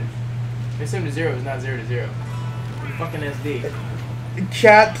an advantage. 27 to 0 is not 0 to 0. You fucking SD.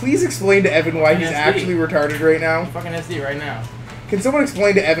 Chat, please explain to Evan why he's SD. actually retarded right now. You fucking SD right now. Can someone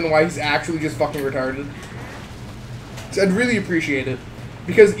explain to Evan why he's actually just fucking retarded? I'd really appreciate it.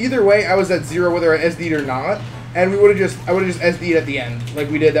 Because either way, I was at 0 whether I SD'd or not, and I would have just SD'd at the end, like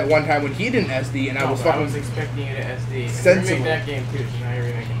we did that one time when he didn't SD, and I was fucking. I was expecting you to SD. And sensible. remake that game too, so now you're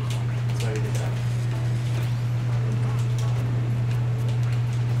remaking it. That's why we did that.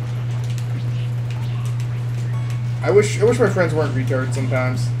 I wish my friends weren't retards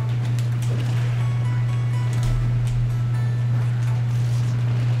sometimes.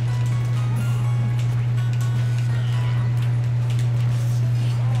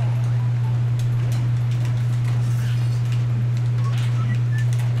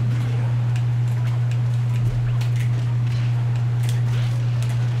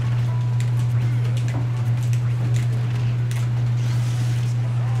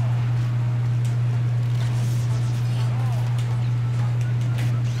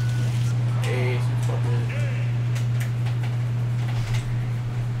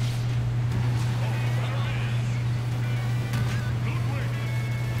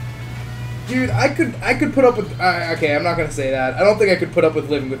 Dude, I could put up with. Okay, I'm not gonna say that. I don't think I could put up with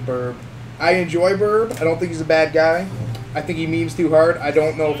living with Burb. I enjoy Burb. I don't think he's a bad guy. I think he memes too hard. I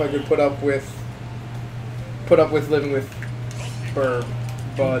don't know if I could put up with living with Burb.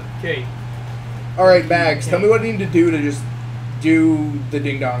 But okay. All right, Bags. Tell me what I need to do to just do the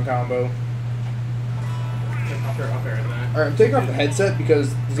ding dong combo. I'll fair that. All right, I'm taking off the headset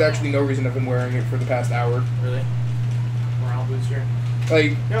because there's actually no reason I've been wearing it for the past hour. Really? Morale booster.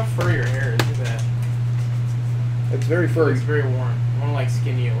 Like, look how furry your hair is. Look at that. It's very furry. It's very warm. I want to like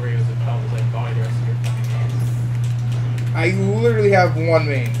skin you Oreos with pelvis like body the rest of your fucking hands. I literally have one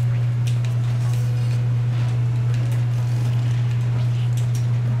main.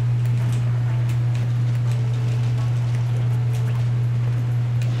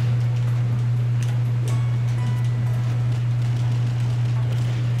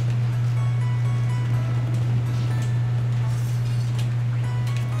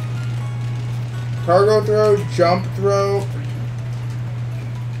 Cargo throw, jump throw,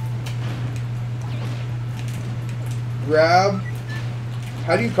 grab.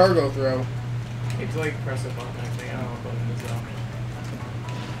 How do you cargo throw? It's like press up on that thing. I don't know what button it is though.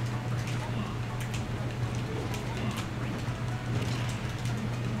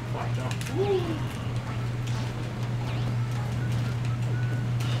 Why jump?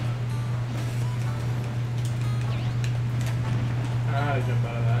 I don't know how to jump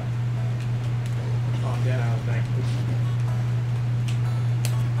out of that. Oh, I'm dead out of the thing.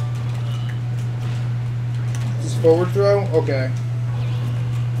 Is this forward throw? Okay.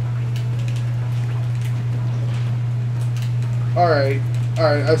 Alright,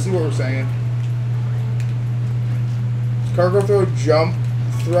 I see what we're saying. Cargo throw, jump,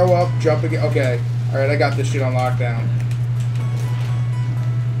 throw up, jump again. Okay, alright, I got this shit on lockdown.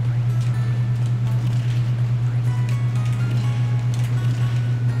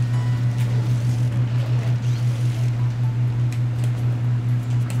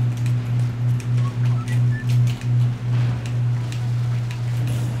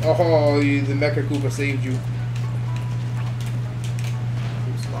 Oh, the Mecha Koopa saved you.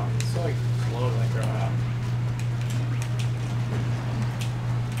 It's so like slow when I throw it out.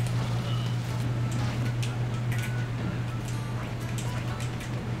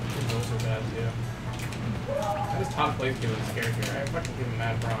 Those are bad too. I just top place with this character. I fucking give him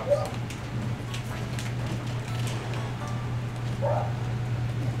mad props.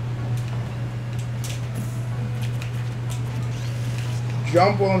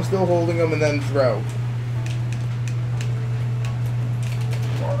 Jump while I'm still holding them and then throw.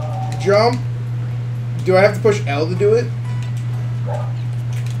 Jump. Do I have to push L to do it?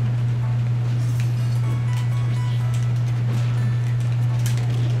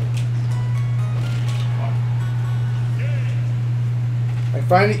 I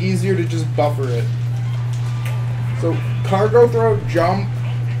find it easier to just buffer it. So, cargo throw, jump,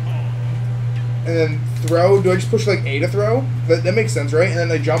 and then throw. Do I just push like A to throw? That makes sense, right? And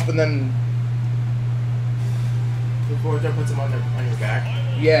then I jump and then... The forward throw puts him on your back.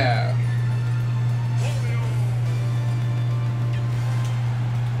 Yeah.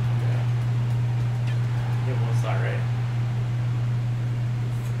 Yeah, well, it's not right.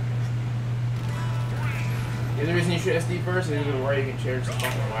 The other reason you should SD first is where you can charge the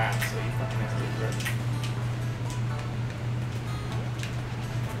fucking wax, so you fucking SD first.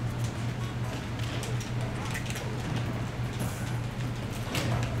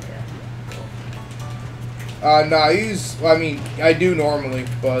 No, I use... Well, I mean, I do normally,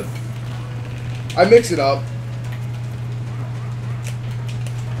 but... I mix it up.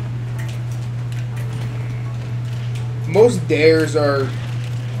 Most dares are...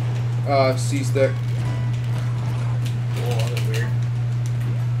 C-stick. Oh, that's weird.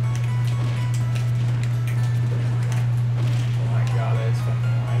 Oh my god, that is fucking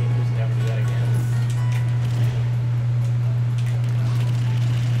annoying. You just never do that again.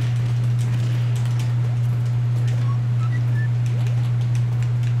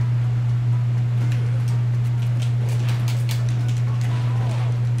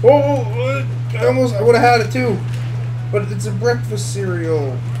 Oh, I would have had it too. But it's a breakfast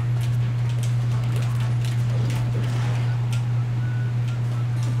cereal.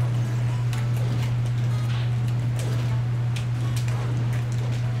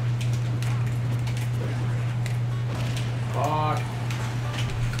 Fuck.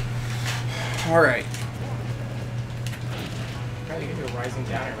 Alright. Try to get to a rising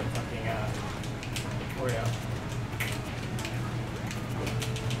downer with fucking, Oreo.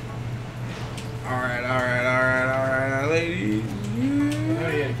 Alright, ladies. I know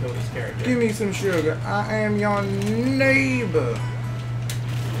you had to kill this character. Give me some sugar. I am your neighbor.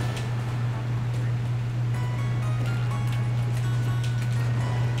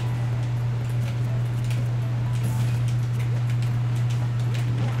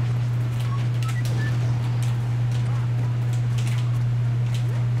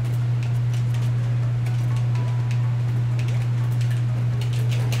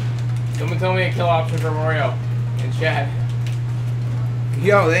 Someone tell me a kill option for Mario in chat.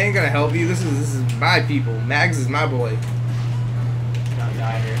 Yo, they ain't gonna help you. This is my people. Mags is my boy. Not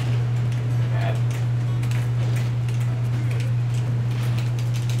die here. Mad.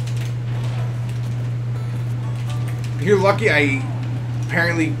 You're lucky I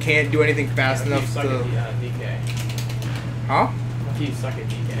apparently can't do anything fast enough Suck to... at DK. Huh? Lucky you suck at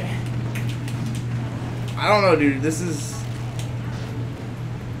DK. I don't know, dude. This is...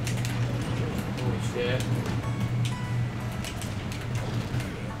 Holy shit.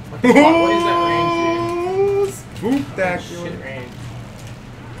 What the fuck? What is that range, dude? Spooktacular. Shit range.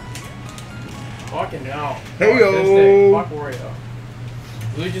 Fucking no. Hey-yo. Fuck Wario.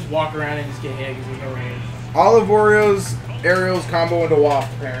 Really just walk around and just get hit because there's no range. Olive Oreos, aerials combo into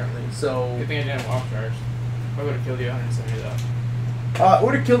waft apparently. So Good thing I didn't walk charge. I would have killed you 170 though. it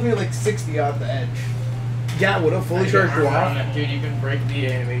would have killed me like 60 off the edge. Yeah, it would have fully charged waft. Dude, you can break the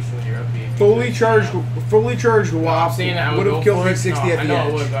animation with your up B. Fully charged waft would have killed me 60 no, at the I know edge.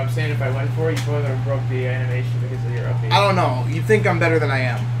 it would, but I'm saying if I went for it, you probably would have broke the animation because of your up B. I don't know. You think I'm better than I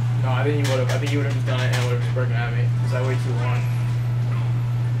am? No, I think you would have. I think you would have just done it and it would have just broken at me because I wait too long.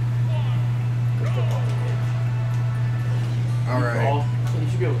 All right. You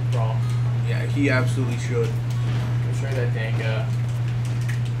should be able to crawl. Yeah, he absolutely should. I'm sure that dank.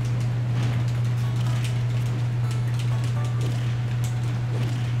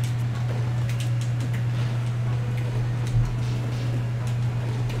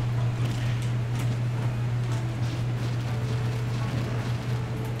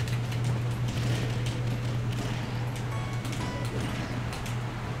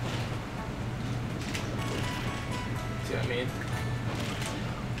 See what I mean?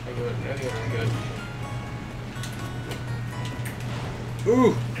 I think it would have been good.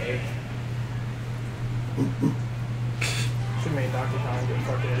 Ooh. Hey. Should make Donkey Kong get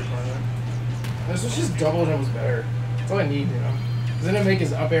fucking air there. This was just double jump was better. That's all I need, you know. Doesn't it make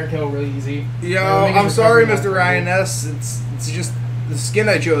his up air kill really easy? Yo, I'm sorry, Mr. Ryan S. It's just the skin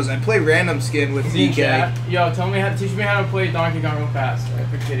I chose. I play random skin with DK. Yo, teach me how to play Donkey Kong real fast. I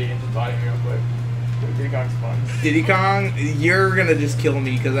pick Diddy and just body me real quick. Diddy Kong's fun. Diddy Kong, you're gonna just kill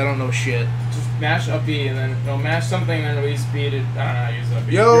me because I don't know shit. Just mash up B and then mash something and then release speed. I don't know how to use up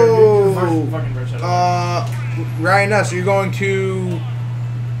B. Yo, fucking version. Ryan S, you're going to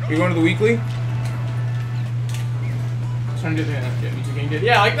the weekly? Trying to do the YouTube game did.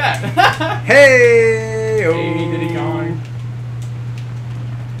 Yeah, like that. Hey, oh. Hey, Diddy Kong.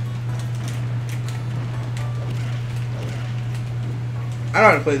 I don't know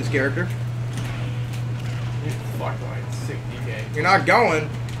how to play this character. You're fucked like sick DK. You're not going.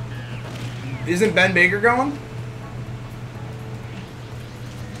 Isn't Ben Baker going?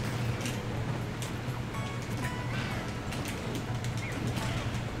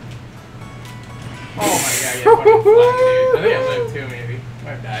 Oh my god, yeah, fucking flag, dude. I think I lived too, maybe.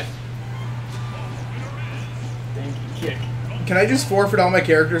 Might have died. Dinky kick. Can I just forfeit all my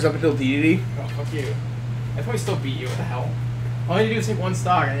characters up until DDD? Oh, fuck you. I'd probably still beat you, what the hell? All you need to do is take one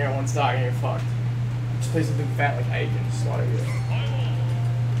stock and you're at one stock and you're fucked. Just play something fat like Ike and just slaughter you.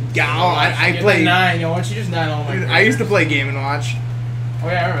 Yeah, I play. 9, yo, why don't you just 9 all my I used to play Game & Watch. Oh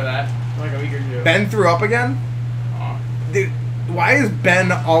yeah, I remember that. Like a week or two. Ben threw up again? Aw. Dude, why is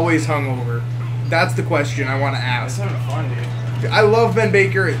Ben always hungover? That's the question I want to That's ask. having fun, dude. I love Ben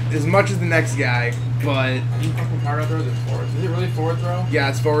Baker as much as the next guy, but You fucking cargo throws it forward. Is it really forward throw? yeah,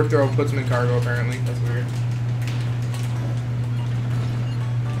 it's forward throw, puts him in cargo apparently. That's weird.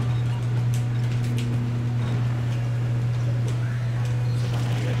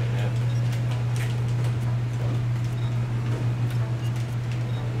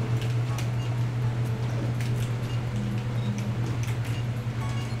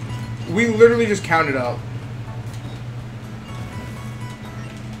 We literally just counted up.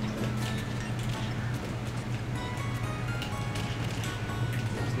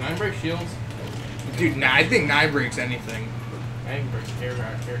 Does 9 break shields? Dude, nah, I think 9 breaks anything. I think breaks air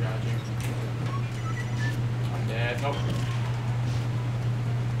dodging. I'm dead. Nope.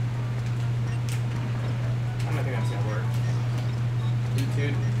 I don't think that's gonna work.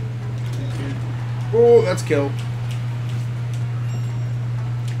 Dude. Oh, that's kill.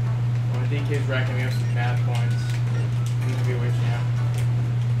 When DK's racking me up some math points, I'm gonna be witching out.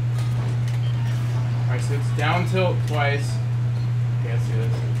 Alright, so it's down tilt twice. Okay, let's do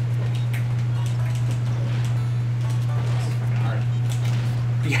this. This is fucking hard.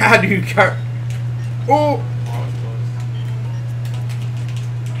 Yeah, dude. Oh! Oh, it's close.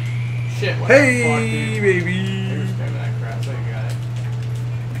 Shit, what the fuck, Hey, dude? baby. You're spamming that crap, so you got it.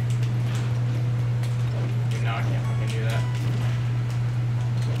 Dude, now I can't fucking do that.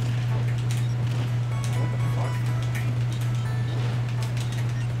 What the fuck?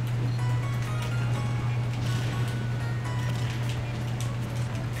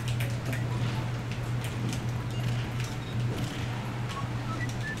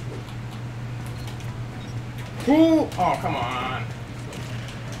 Cool. Oh, come on.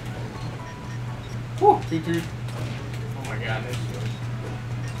 Whew. Toot toot. Oh my god, this shit.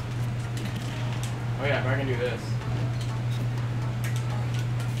 Oh yeah, if I can do this.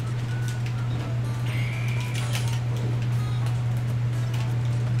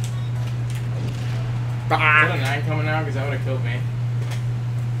 Is that a 9 coming out? Because that would have killed me.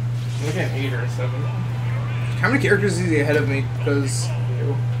 I'm looking at 8 or 7. How many characters is he ahead of me? Because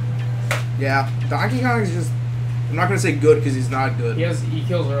Yeah, Donkey Kong is just. I'm not gonna say good because he's not good. He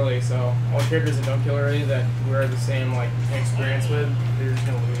kills early, so all characters that don't kill early that we're the same like experience with, they're just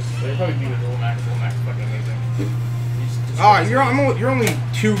gonna lose. So they'll probably be with Dual Max. Dual Max is fucking amazing. You're only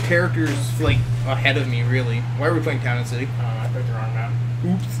 2 characters like ahead of me, really. Why are we playing Town and City? I picked the wrong map.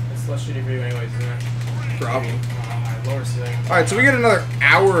 Oops. It's less shitty for you anyways, isn't it? Probably. My lower setting. All right, so we get another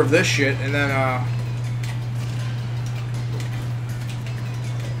hour of this shit, and then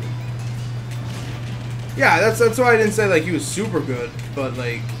yeah, that's why I didn't say like he was super good, but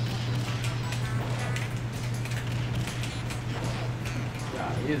like.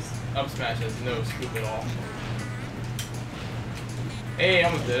 Yeah, his up smash has no scoop at all. Hey, I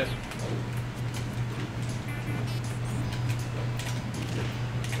almost did it.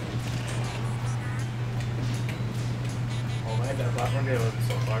 Oh, if I had that platform there, it would be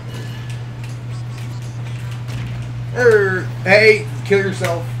so fucked. Hey, kill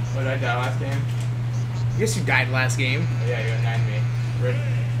yourself. What did I die last game? I guess you died last game. Oh, yeah, you got 9 me. Rip.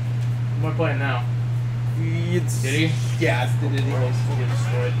 Who am I playing now? It's Did he? Yeah, it's the Diddy. He'll get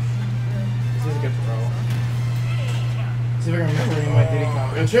destroyed. This is a good throw. See if I can remember any of my Diddy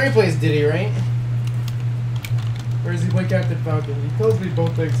combos. I'm sure he plays Diddy, right? Or does he play Captain Falcon? He tells me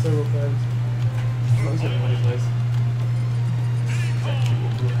both things several times. I'm not certain what he plays. That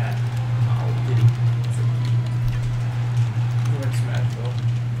blue hat. Oh, Diddy. He went Smash, though.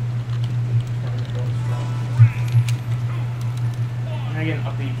 Can I get an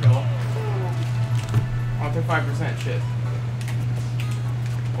upbeat kill? Oh, they're 5%. Shit.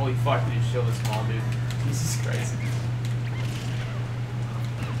 Holy fuck, did you shield this small dude? Jesus Christ.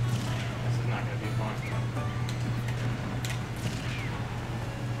 This is not gonna be fun.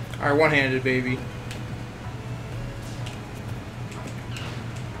 Alright, one-handed, baby.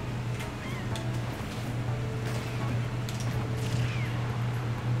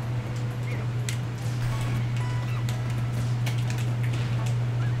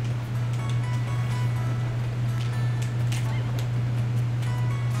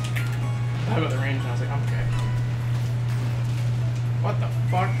 I thought about the range and I was like, I'm okay. What the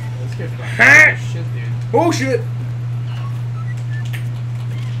fuck? This kid's going shit, dude. Oh shit!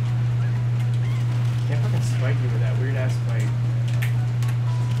 Can't fucking spike you with that weird ass spike.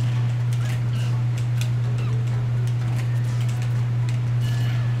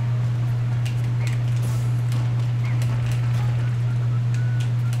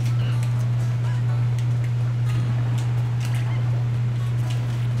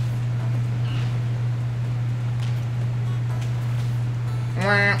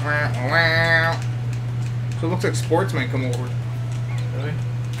 So it looks like sports might come over. Really?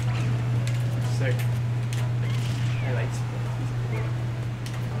 Sick. I like sports.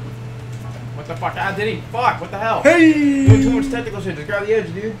 What the fuck? Ah, did he? Fuck, what the hell? Hey! Doing too much technical shit. Just grab the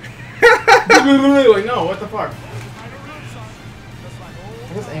edge, dude. Like, no, what the fuck?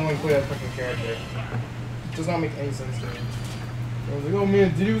 How does anyone play that fucking character? It does not make any sense to me. I was like, oh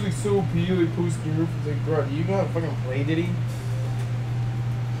man, Diddy was like so OP, like post-game roof. It's like, bro, do you know how to fucking play Diddy?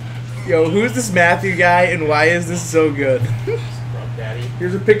 Yo, who's this Matthew guy and why is this so good? Bro, daddy.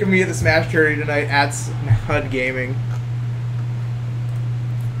 Here's a pic of me at the Smash tourney tonight at HUD Gaming.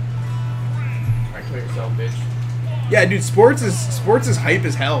 Alright, kill yourself, bitch. Yeah, dude, sports is hype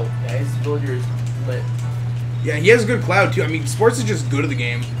as hell. Yeah, his villager is lit. Yeah, he has a good cloud too. I mean, sports is just good at the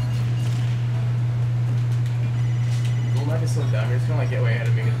game. Goldak is so dumb. You're just gonna like get way ahead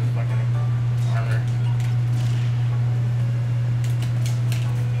of me because of his fucking armor.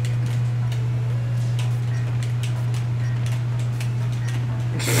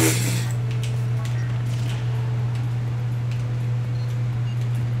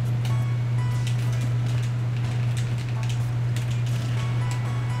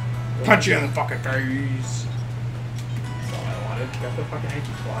 Punch you in the fucking face. That's all I wanted. Got the fucking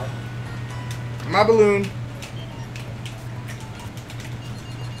empty spot. My balloon.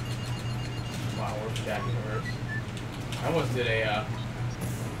 Wow, we're back in reverse. I almost did a,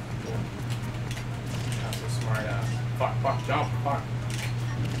 not so smart, fuck, jump, fuck.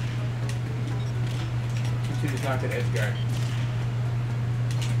 You two does not get edge guard.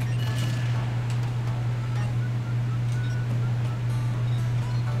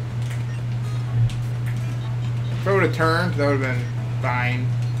 If I would have turned, that would have been fine.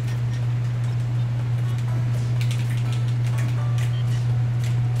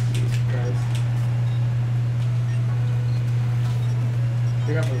 Jesus Christ.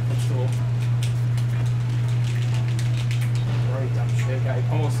 Pick up the footstool. Right, dumb shit, guy.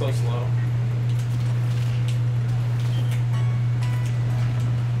 Almost so slow.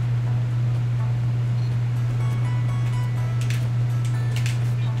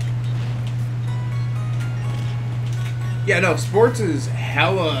 Yeah, no, sports is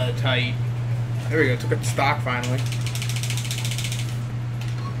hella tight. There we go. Took a stock finally.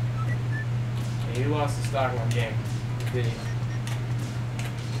 Yeah, he lost the stock one game. Did he?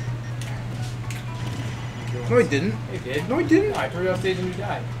 No, he didn't. He did. No, he didn't. No, I threw you off stage and you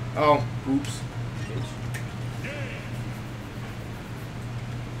died. Oh, oops. Bitch.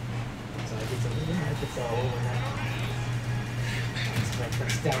 So I get something. It's all over now. It's my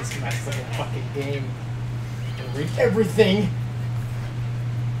first down smash like a fucking game. And read everything.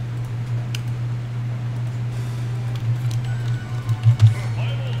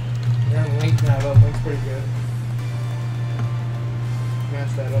 You're on Link now though. Link's pretty good.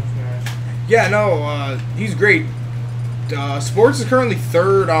 Smash that up smash. Yeah, no, he's great. Sports is currently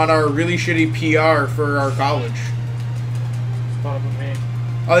 3rd on our really shitty PR for our college. It's caught up with me.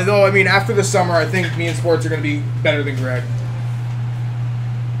 Although, I mean, after the summer, I think me and Sports are going to be better than Greg.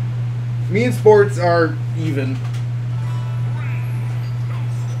 Me and Sports are even.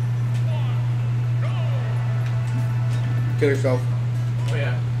 Kill yourself. Oh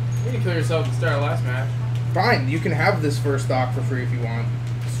yeah. You can kill yourself to start our last match. Fine, you can have this first stock for free if you want.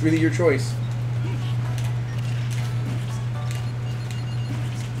 It's really your choice.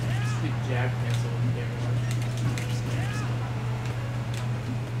 Big jab cancel.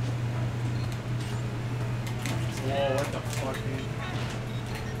 Whoa, what the fuck, dude?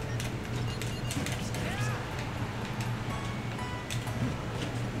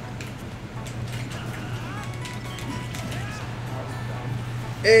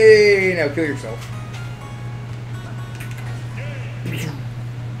 Hey, now kill yourself.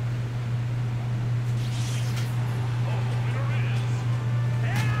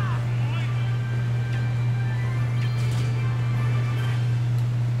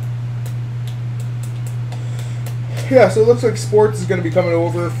 Yeah, so it looks like Sports is going to be coming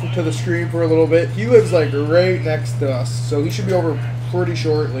over to the stream for a little bit. He lives like right next to us, so he should be over pretty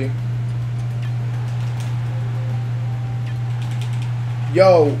shortly.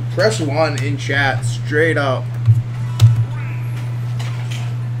 Yo, press 1 in chat, straight up.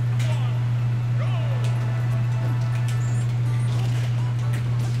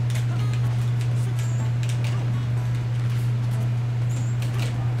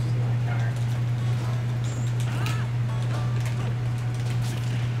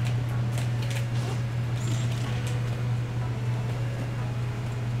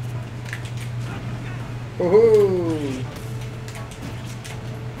 Woohoo!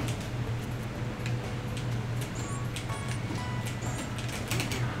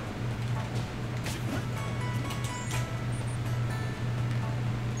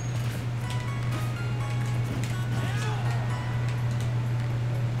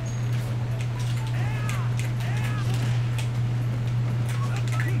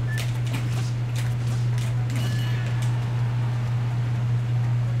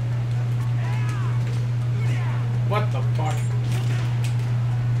 What the fuck?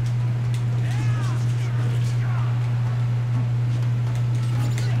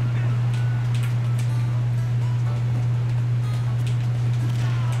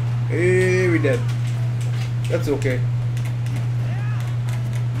 Hey, we dead. That's okay.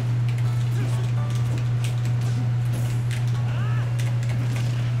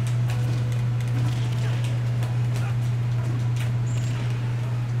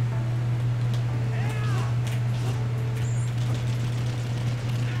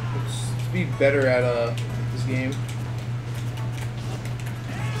 Let's be better at this game.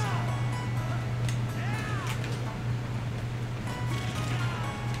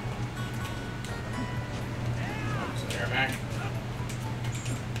 Air back.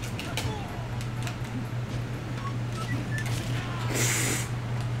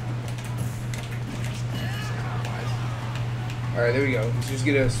 Alright, there we go. Let's just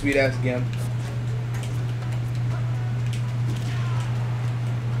get a sweet ass again.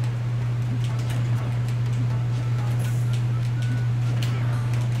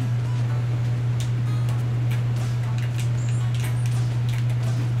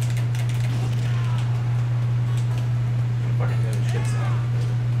 Fucking good shit song.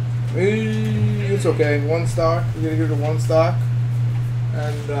 It's okay. 1 stock. We're gonna give it a 1 stock.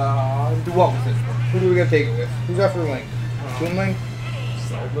 And do what with it? Who do we gotta take it with? Who's after Link? Toon Link?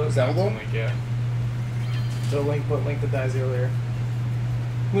 Zelda? Zelda? Link, yeah. So Link put Link that dies earlier.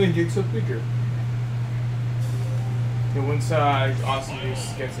 Link gets up bigger. Yeah, once Austin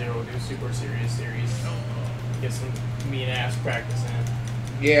Deuce gets there, we'll do Super Serious Series. Get some mean ass practice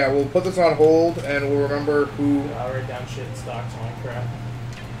in. Yeah, we'll put this on hold and we'll remember who. I'll write down shit in stocks on crap.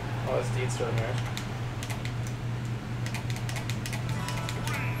 Oh, that's Deed Star match.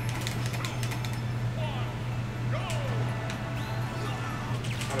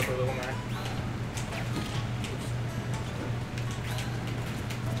 to play Little Mac.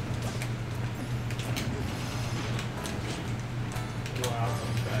 Wow,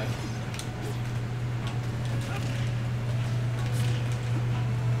 that's bad.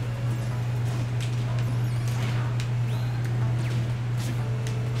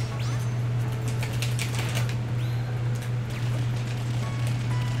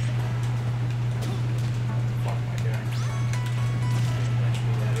 Fuck am I doing?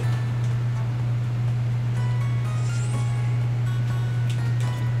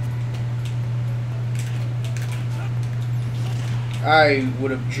 I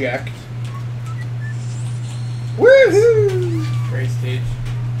would object. Woohoo! Great stage.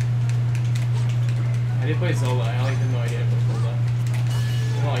 I did play Zelda. I like had no idea I played Zelda.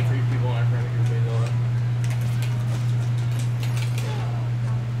 There's only like 3 people in our friend group who play Zelda.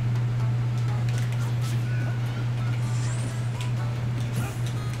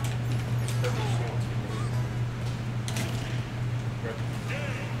 Perfect shield.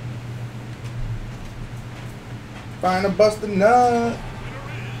 Find a busted nut.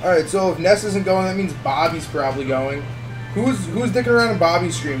 Alright, so if Ness isn't going, that means Bobby's probably going. Who's dicking around in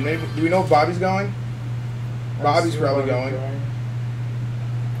Bobby's stream? Maybe, do we know if Bobby's going? Bobby's probably going.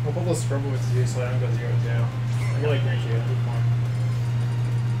 I'll put those scrubble with 2 so I don't go 0-2. I really appreciate it. It'll be fun.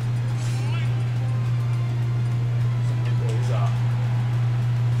 He's off.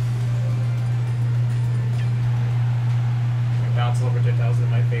 I bounce little projectiles in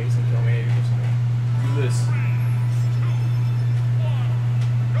my face and kill me or something. Do this.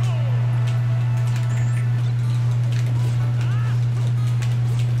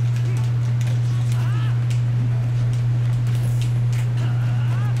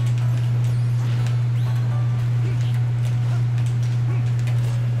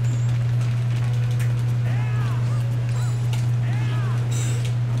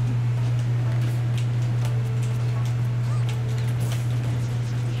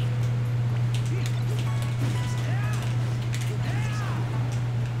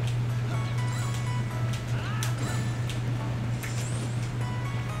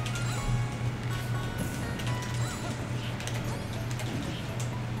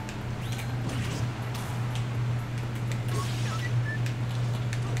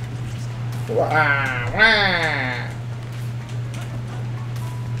 Wah, wah.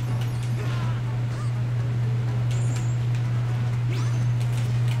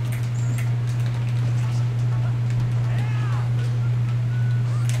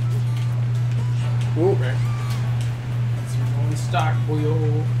 Ooh. Right. That's your own stock,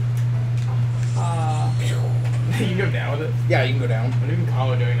 boyo. You can go down with it. Yeah, you can go down. What even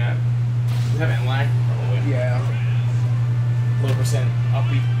Kahlo doing that? You haven't lagged probably. Yeah. Low percent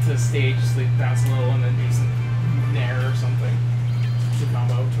upbeat to the stage, just like bounce a little and then do some nair or something. It's a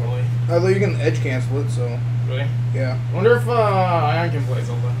combo, totally. Although you can edge cancel it, so Really? yeah. I wonder if Iron can play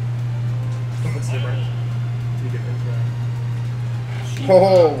Zelda. What's different? Two different Sheik.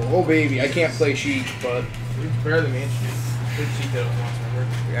 Oh baby, I can't play Sheik, but It's better than me and Sheik. Good Sheik that was once,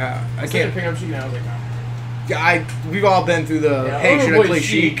 remember? yeah, I I can't can't. pick up Sheik now, I was like, no. Yeah, we've all been through the Yeah, hey, I'm should gonna I play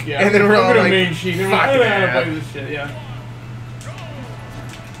Sheik? Yeah, And then we're I'm all gonna like, main Sheik. fuck I don't know how to that. play this shit, yeah.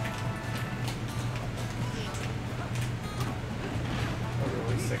 I'm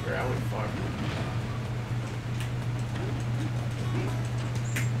really sick or alley, fuck.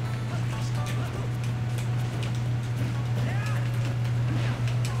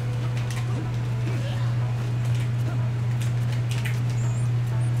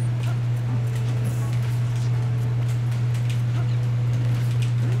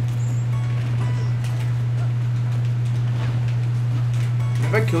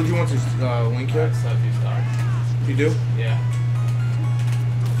 Have I killed you once Link yet? That's not too stock. You do? Yeah.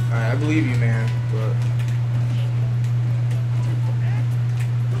 Alright, I believe you, man. But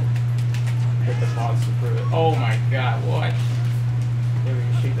Get the pause to prove it. Oh my god, what? Maybe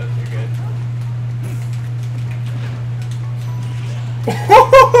your Sheik does too good.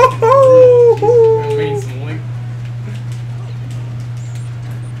 Remain some link.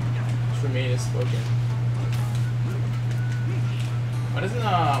 Just remain as spoken. Why doesn't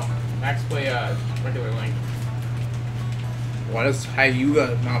Max play regular Link? why does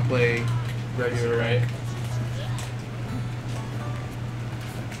Hyuga not play regular Right? Link?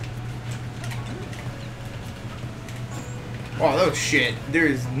 Oh, that was shit. There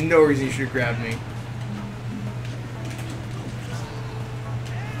is no reason you should have grabbed me.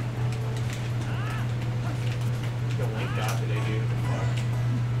 The Link dot today, dude. What the fuck?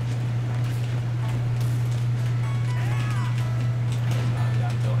 Not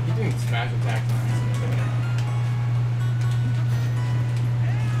down till- He's doing smash attacks on him.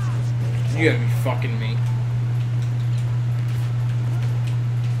 You gotta be fucking me.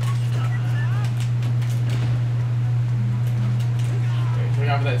 Check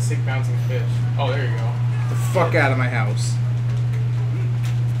out for that sick bouncing fish. Oh, there you go. Get the fuck out of my house.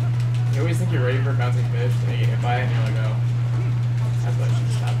 You always think you're ready for a bouncing fish, and then you get hit by it, and you're like, oh, I thought I should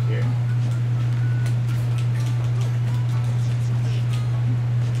stop here.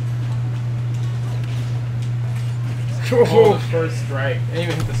 Oh, the first strike. I didn't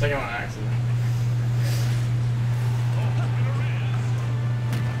even hit the second one on accident.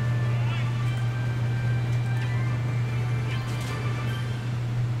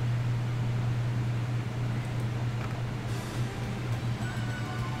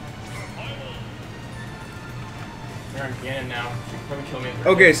 They're on Gannon now. She can probably kill me.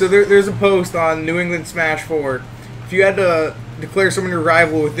 Okay, so there's a post on New England Smash 4. If you had to declare someone your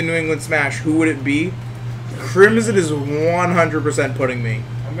rival with the New England Smash, who would it be? Crimson is 100% putting me.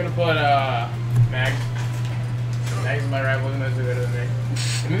 I'm gonna put Mag. Mag's my rival, even though he's better than me.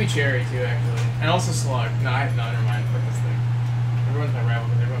 And maybe Cherry too, actually, and also Slug. No, never mind. Fuck this thing. Everyone's my rival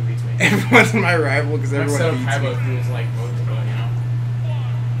because everyone beats me. Everyone's my rival because everyone beats me. Kaiba, who's like most of it, you know.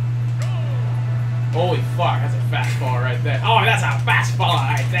 Holy fuck, that's a fastball right there. Oh, that's a fastball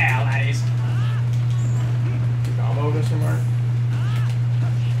right there, ladies. Combo, Mr. Mark.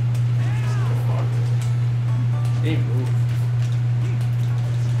 Didn't move.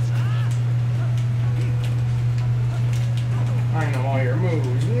 I know all your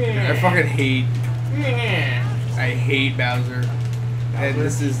moves. I fucking hate. Yeah. I hate Bowser. And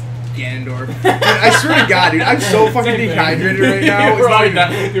this is Ganondorf. Dude, I swear to God, dude, I'm so fucking dehydrated right now. It's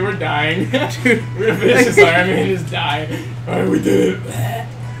not even... Dude, we're dying. Dude, We're gonna finish this Iron Man and just die. Alright, we did it.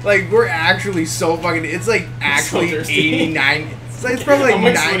 Like, we're actually so fucking... It's like actually thirsty. 89... It's probably I'm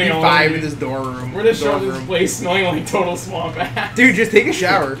like like sweating 95 in this dorm room. We're gonna show this place smelling like total swamp ass. Dude, just take a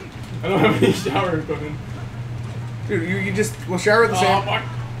shower. I don't have any shower equipment. Dude, you just... We'll shower at the same... Oh, fuck.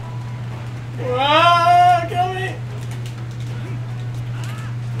 Ah, kill me.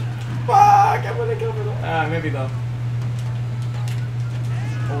 Fuck, I'm gonna kill me. Ah, maybe though.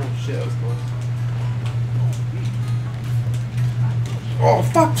 Oh shit, that was close. Oh,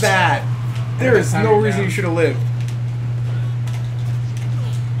 fuck that. There is no reason you should have lived.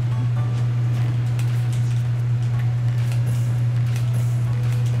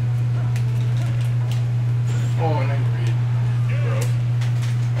 Oh, and I read. Bro.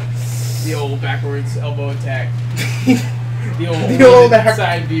 The old backwards elbow attack. The old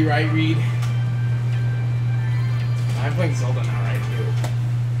side B right read. I'm playing Zelda now, right, too.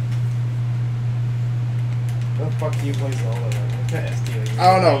 What the fuck do you play Zelda? What kind of SD? I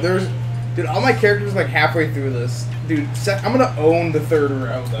don't know. Dude, all my characters like halfway through this. Dude, I'm gonna own the third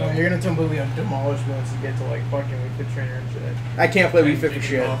round though. You're gonna completely demolish me once you get to like fucking Wii Fit Trainer and shit. I can't play Wii Fit for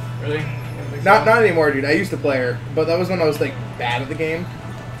shit. Really? Not anymore, dude. I used to play her, but that was when I was like bad at the game.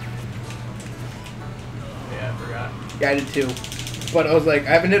 Yeah, I forgot. Yeah, I did too. But I was like,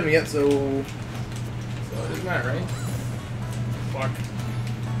 I haven't hit him yet, so. So it doesn't matter, right? Fuck.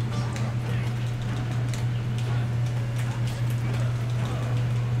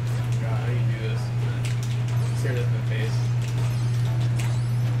 God, how do you do this? Stare this in the face.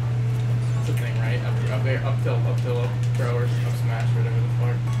 That's the thing, right? Up tilt, throw, or up smash, whatever the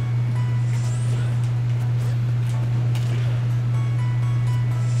fuck.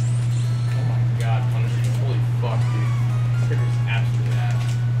 Oh my god, punishing. Holy fuck, dude. This character's absolute ass.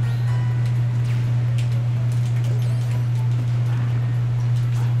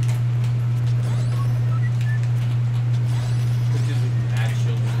 This is mad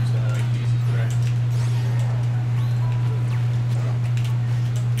children, so like, Jesus Christ.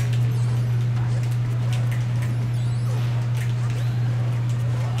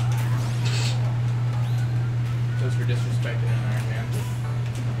 Just for disrespecting an Iron Man.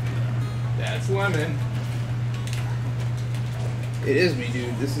 That's Lemon. It is me,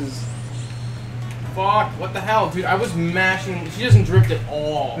 dude. This is. Fuck, what the hell, dude? I was mashing. She doesn't drift at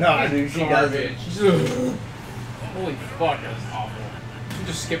all. No, dude, she doesn't. She's just, holy fuck, that was awful. She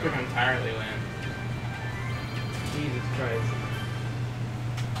just skipped her entirely, Land. Jesus Christ.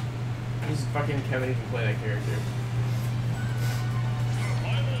 He's fucking Kevin who can play that character.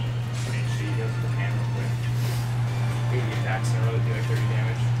 She does the hand real quick. 80 attacks in a row that do like 30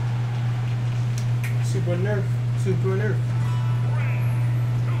 damage. Super nerf. Super nerf.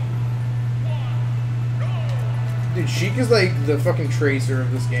 Dude, Sheik is like the fucking Tracer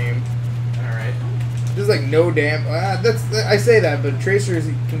of this game. Alright. There's like no damn. I say that, but Tracer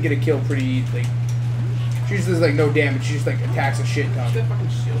can get a kill pretty. Like, she just does like no damage. She just like attacks a shit ton. That fucking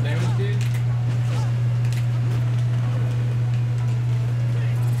shield damage, dude.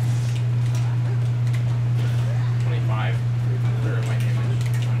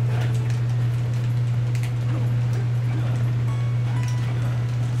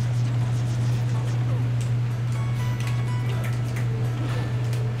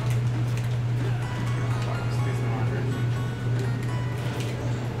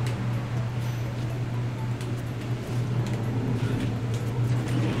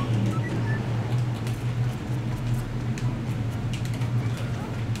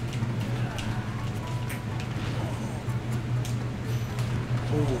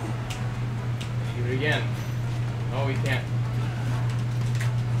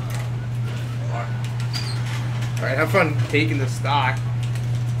 Alright, have fun taking the stock.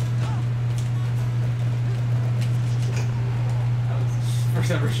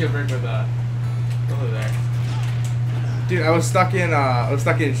 First ever shield break with over there. Dude, I was stuck in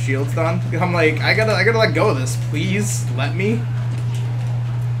shield stun. I'm like, I gotta let go of this. Please let me.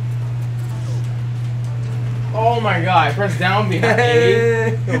 Oh my god, I pressed down behind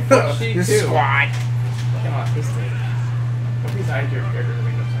A. Go fuck sheet too. Squat. Come on, this thing. What these eye characters doesn't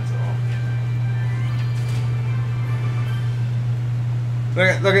make no sense at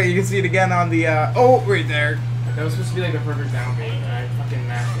all. Look at, you can see it again on the, oh, right there. That was supposed to be like the perfect down bait, and I fucking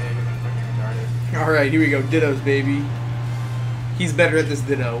mashed it and I'm fucking retarded. Alright, here we go. Dittos, baby. He's better at this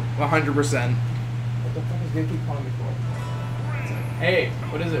ditto. 100%. What the fuck is Gamekeep calling me for? Hey,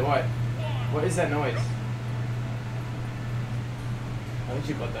 what is it? What? What is that noise? Why did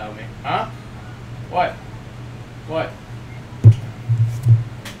you butt that with me? Huh? What? What?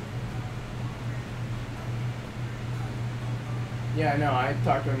 Yeah, no, I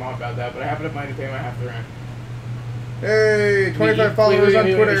talked to my mom about that, but I happen to money to pay my half the rent. Hey, 25 followers on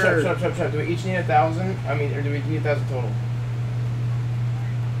Twitter. Shut. Do we each need 1,000? I mean, or do we need 1,000 total?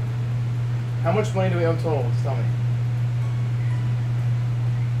 How much money do we owe total? Just tell me.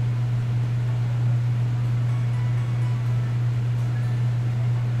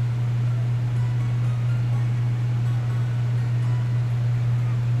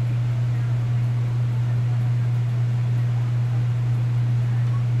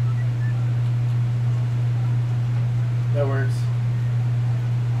 That works.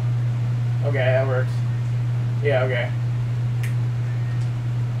 Okay, that works. Yeah, okay.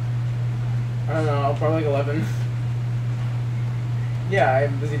 I don't know, probably like 11. Yeah,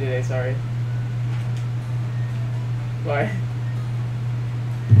 I'm busy today, sorry. Why?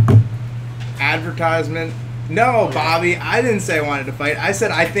 Advertisement. No, Bobby, I didn't say I wanted to fight. I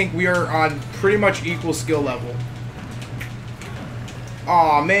said I think we are on pretty much equal skill level.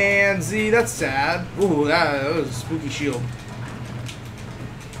 Aw, man, Z, that's sad. Ooh, that was a spooky shield.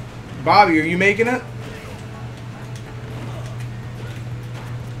 Bobby, are you making it?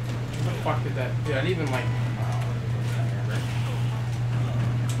 What the fuck did that? Dude, I didn't even like. Oh,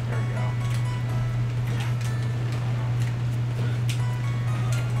 there we go.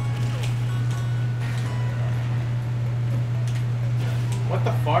 What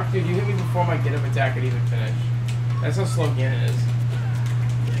the fuck, dude? You hit me before my get up attack could even finish. That's how slow Gannon is.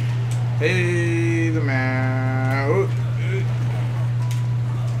 Hey, the man. Ooh.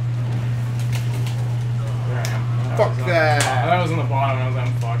 There I am. Fuck that. That was on the bottom. I was like,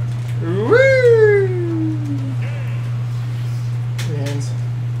 I'm fucked. Woo! Hands.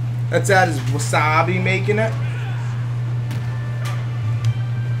 That's that is Wasabi making it.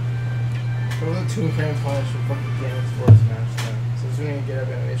 What was a 2-frame punish for fucking Gannon Sports match then? So as soon as you get up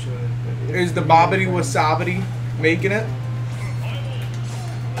animation with it. Is the Bobbity Wasabi making it?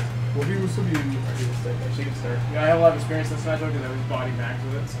 Well, he was somebody who she can start. Yeah, I have a lot of experience in this match because I was body max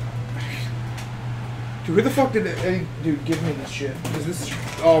with it. So. Dude, who the fuck did it? Dude, give me this shit. Is this?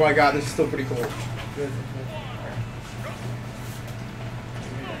 Oh my god, this is still pretty cool.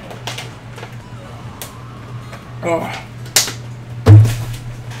 Oh.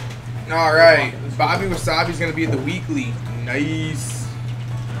 All right, Bobby Wasabi's gonna be at the weekly. Nice.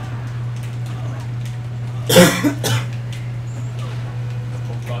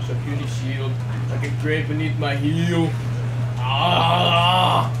 A beauty shield, like a grape beneath my heel.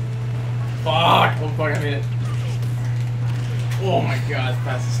 Ah! Fuck! Oh fuck, I made it. Oh my god,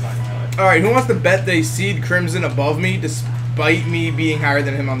 fastest stock in my life. Alright, who wants to bet they seed Crimson above me despite me being higher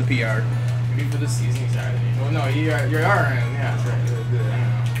than him on the PR? Maybe for this season he's higher than you. Well, no, you are, yeah, that's right. I don't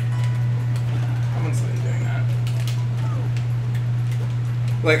know. Someone's doing that.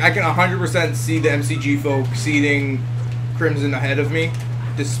 Like, I can 100% see the MCG folk seeding Crimson ahead of me,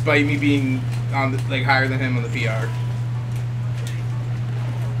 despite me being on the, like higher than him on the PR.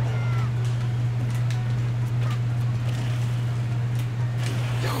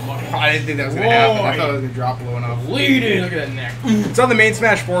 I didn't think that was gonna happen. I thought it was gonna drop low enough. Bleeding! Look at that neck. It's on the main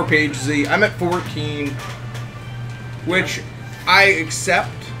Smash 4 page, Z. I'm at 14, which I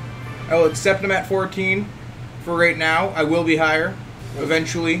accept. I will accept I'm at 14 for right now. I will be higher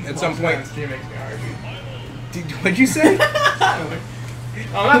eventually at some point. Stream makes me hard, dude. What'd you say?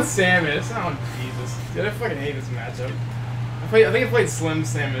 Oh, not Samus. Oh, Jesus. Dude, I fucking hate this matchup. I think I played Slim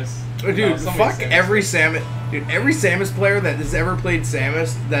Samus. Oh, dude, fuck Samus. Every Samus. Dude, every Samus player that has ever played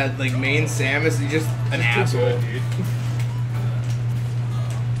Samus, that, like, main Samus, is just an asshole. Good, dude.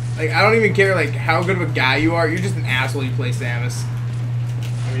 Like, I don't even care, like, how good of a guy you are. You're just an asshole you play Samus.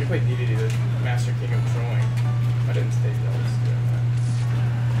 I mean, you played DDD, the Master King of Trolling. I didn't stay jealous doing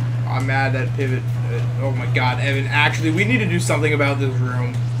that. I'm mad that pivot. Oh my god, Evan. Actually, we need to do something about this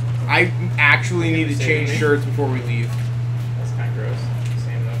room. I actually need to change shirts before we leave. That's kind of gross.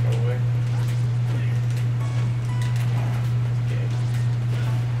 Same though, probably. Okay.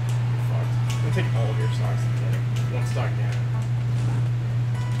 Fuck. I'm gonna take all of your stocks and get one stock down.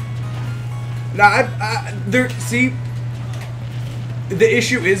 Now, see, the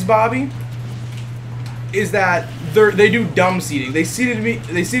issue is, Bobby, is that they do dumb seating. They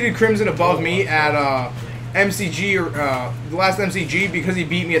seated Crimson above me at MCG or the last MCG because he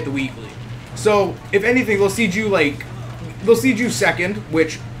beat me at the weekly. So if anything, they'll seed you second,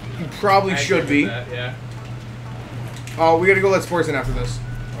 which you probably should be. That, yeah. Oh, we gotta go let Sports in after this.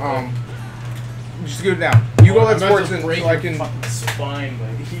 Just go now. You go let Sports in so I can. Spine,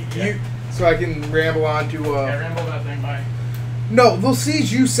 like, so I can ramble on to. Yeah, ramble that thing by. No, they'll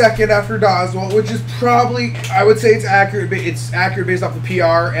siege you second after Doswell, which is probably, I would say it's accurate. It's accurate based off the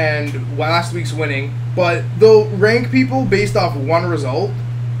PR and last week's winning. But they'll rank people based off one result,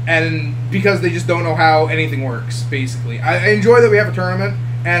 and because they just don't know how anything works. Basically, I enjoy that we have a tournament,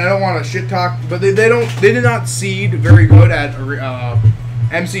 and I don't want to shit talk, but they did not seed very good at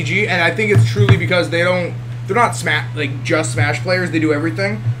MCG, and I think it's truly because they're not just Smash players. They do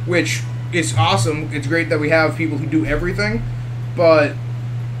everything, which is awesome. It's great that we have people who do everything. But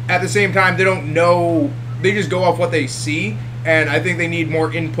at the same time, they don't know. They just go off what they see, and I think they need more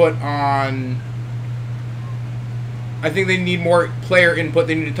input on. I think they need more player input.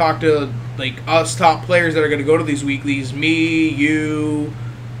 They need to talk to us top players that are going to go to these weeklies. Me, you,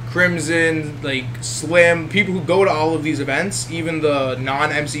 Crimson, Slim, people who go to all of these events, even the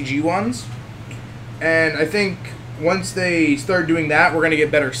non-MCG ones. And I think once they start doing that, we're going to get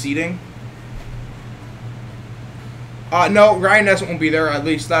better seating. No, Ryan Ness won't be there. At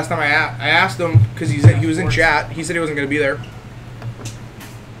least last time I asked him because he was in chat. He said he wasn't going to be there.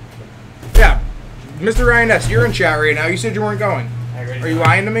 Yeah, Mr. Ryan Ness, you're in chat right now. You said you weren't going. Are you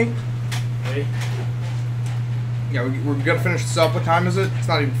lying to me? Ready? Yeah, we're gonna finish this up. What time is it? It's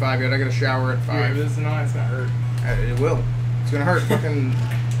not even 5 yet. I got to shower at 5. This is not. It's gonna hurt. It will. It's gonna hurt. Fucking.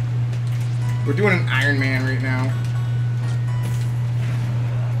 We're doing an Iron Man right now.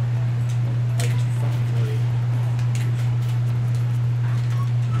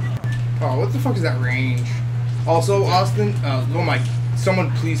 Oh, what the fuck is that range? Also, Austin, oh my, someone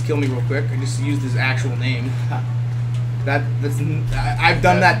please kill me real quick. I just used his actual name. I've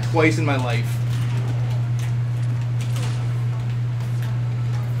done that twice in my life.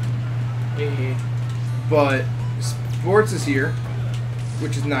 Hey. But Sports is here,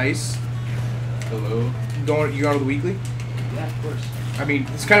 which is nice. Hello. You going to the weekly? Yeah, of course. I mean,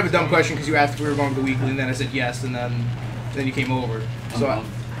 it's kind of a dumb question because you asked if we were going to the weekly, and then I said yes, and then you came over. So.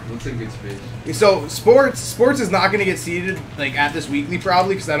 Looks like good space. So Sports is not going to get seated at this weekly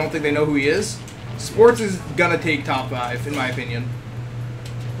probably because I don't think they know who he is. Sports is gonna take top 5 in my opinion.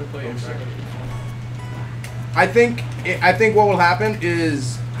 I think what will happen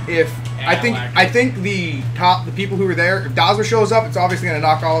is I think the people who are there, if Doswell shows up, it's obviously gonna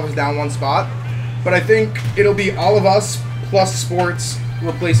knock all of us down one spot. But I think it'll be all of us plus Sports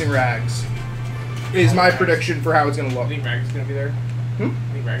replacing Rags. Is my prediction for how it's gonna look. You think Rags is gonna be there? I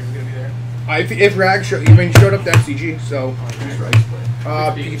think Rags is gonna be there. If Rags showed up to MCG, so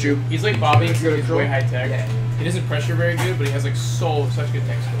Pikachu. He's like Bobby, he's way high tech. Yeah. He doesn't pressure very good, but he has such good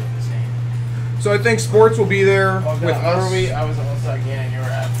tech skill. Insane. So I think Sports will be there with us. I was almost again, and you were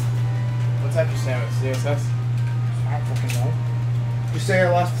at. What's after Samus? CSS? I don't fucking know. You say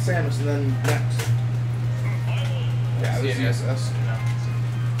our last Samus and then next. Yeah, it was CSS. No.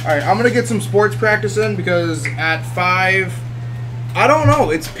 Alright, I'm gonna get some sports practice in because at 5. I don't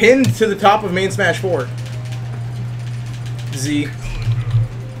know. It's pinned to the top of Main Smash 4. Z.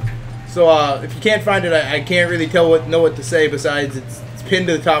 So if you can't find it, I can't really know what to say besides it's pinned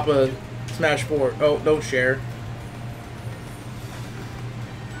to the top of Smash 4. Oh, don't share.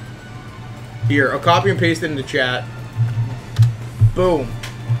 Here, I'll copy and paste it into chat. Boom.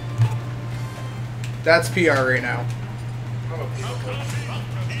 That's PR right now.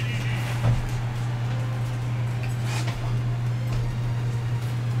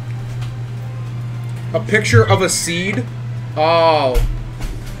 A picture of a seed? Oh.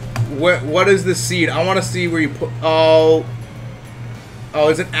 What is the seed? I want to see where you put... Oh. Oh,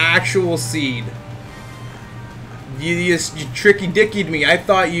 it's an actual seed. You tricky dickied me. I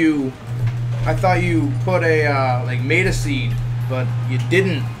thought you put a, made a seed, but you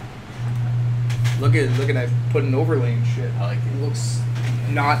didn't. Look at I put an overlay and shit. I like it. It looks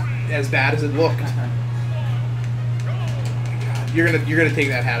not as bad as it looked. You're gonna take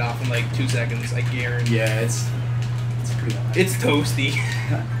that hat off in 2 seconds, I guarantee. Yeah, it's pretty hot. It's toasty.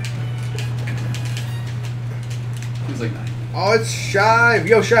 He was like 9. Oh, it's Shive.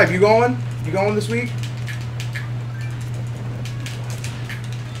 Yo, Shive, you going? You going this week?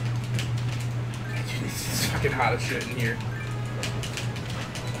 It's fucking hot as shit in here.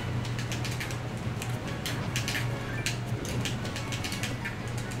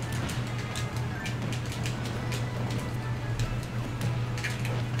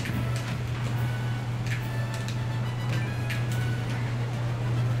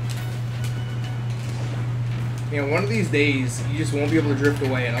 You know, one of these days, you just won't be able to drift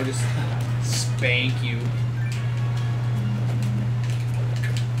away, and I'll just spank you.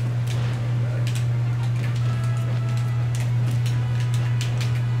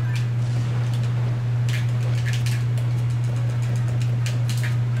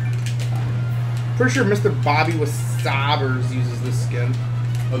 Pretty sure Mr. Bobby Wasabers uses this skin.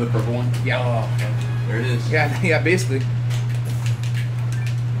 Oh, the purple one? Yeah. Oh, fuck. There it is. Yeah, basically.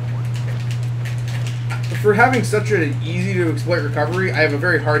 For having such an easy to exploit recovery, I have a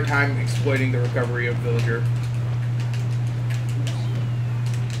very hard time exploiting the recovery of Villager.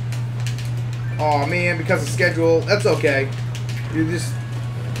 Oh man, because of schedule, that's okay. You just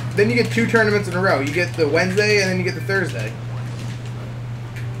then you get 2 tournaments in a row. You get the Wednesday and then you get the Thursday.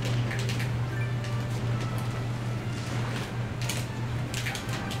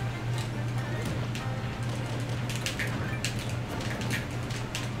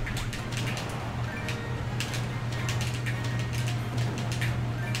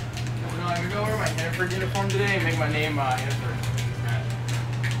 Uniform today and make my name Hannaford.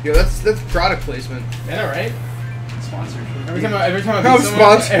 Yo, that's product placement. Yeah, right? Sponsored. Every time I I'm beat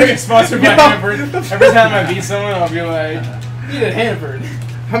someone, sponsored. Sponsored by Hannaford. Every time I beat someone, I'll be like, "Eat it, Hannaford."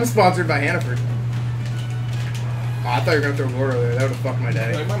 I'm sponsored by Hannaford. Oh, I thought you were gonna throw Gordo there. That would have fucked my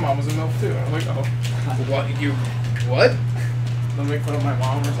day. Like my mom was in MILF too. I'm like, oh. What you? What? Don't make fun of my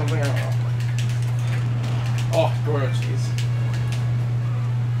mom or something. I don't know. Oh, Gordo cheese.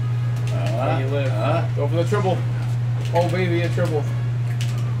 Where you live. Go for the triple. Oh baby, a triple.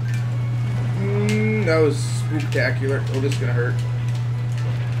 That was spooktacular. Oh, this is gonna hurt.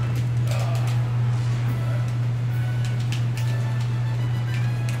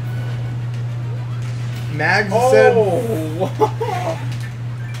 Mags said.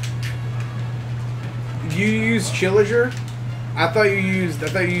 You use Chillager? I thought you used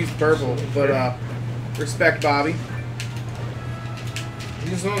purple, but respect Bobby.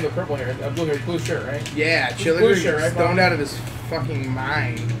 He's the one with the purple hair, blue shirt, right? Yeah, Chillager is stoned out of his fucking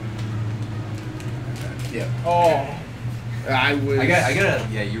mind. Yeah. Oh. I gotta.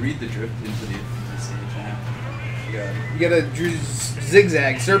 Yeah, you read the drift into the stage now. You gotta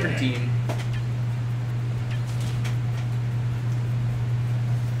zigzag serpentine.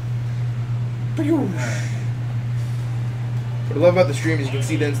 What I love about the stream is you can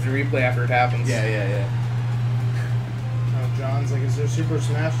see the instant replay after it happens. Yeah. Oh, John's like, is there Super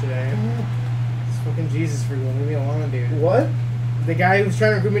Smash today? It's fucking Jesus for you. Leave me alone, dude. What? The guy who's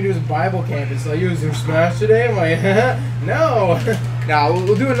trying to recruit me to his Bible camp is like, is there Smash today? I'm like, no. Nah,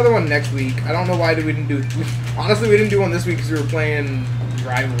 we'll do another one next week. I don't know why we didn't do. Honestly, we didn't do one this week because we were playing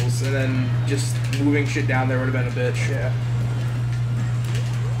Rivals, and then just moving shit down there would have been a bitch. Yeah.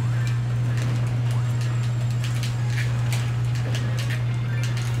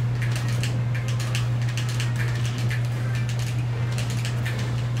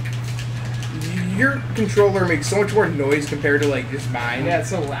 Your controller makes so much more noise compared to like just mine. Yeah, it's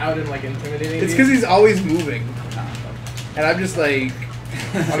so loud and like intimidating. It's because he's always moving, and I'm just like,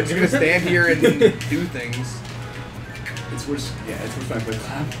 I'm just gonna stand here and do things. It's worse. Yeah, it's worse when I play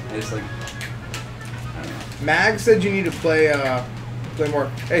Cloud. I just like. I don't know. Mag said you need to play more.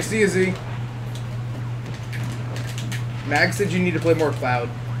 Hey, see you, Z. Mag said you need to play more Cloud.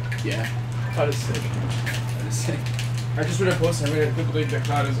 Yeah. Cloud is sick. That is sick. I just read a post. I really believe that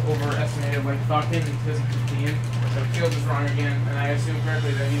Cloud is overestimated like fucking in 2015. So Fields is wrong again, and I assume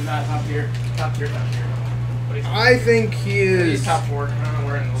correctly that he's not top tier. But he's I think he is. He's top 4. I don't know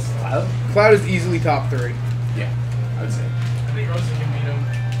where in the list. Cloud? Cloud is easily top 3. Yeah, I would say. I think Rosen can beat him.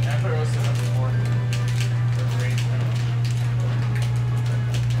 I put Rosen up to 4. Or 3. I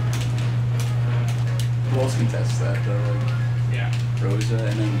don't know. Who else contests that though? Like Yeah. Rosa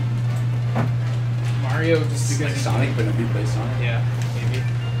and then Mario just like because Sonic, but nobody plays Sonic. Yeah, maybe.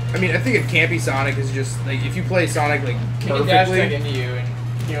 I mean, I think it can't be Sonic. It's just like if you play Sonic like He can dash tag perfectly. into you, and you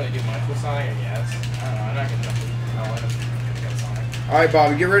can't really do much with Sonic, I guess. I don't know. I'm not gonna let him get Sonic. All right,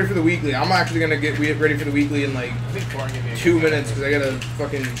 Bobby, get ready for the weekly. I'm actually gonna get ready for the weekly in like I think Corn can be a 2 good minutes because I gotta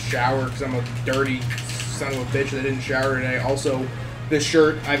fucking shower because I'm a dirty son of a bitch that didn't shower today. Also, this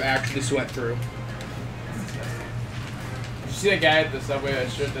shirt I've actually sweat through. Did you see that guy at the subway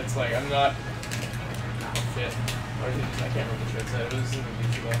that shirt that's like, I'm not. Oh shit. Or is it just, I can't remember what the shit said. It was something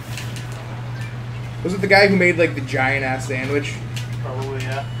beautiful. Was it the guy who made like the giant ass sandwich? Probably,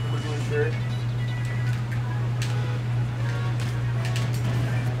 yeah. I wasn't really sure.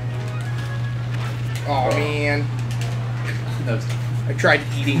 Oh man, That was, I tried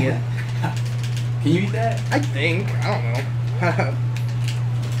eating it. can you eat that? I think. I don't know.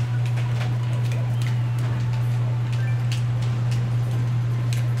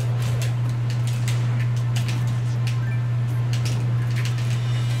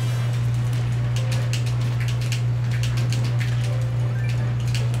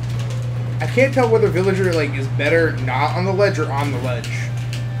 I can't tell whether Villager like is better not on the ledge or on the ledge.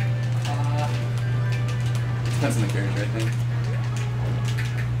 Depends on the character, I think.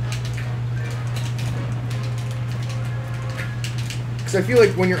 Because I feel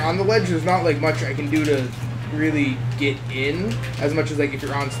like when you're on the ledge, there's not like much I can do to really get in as much as like if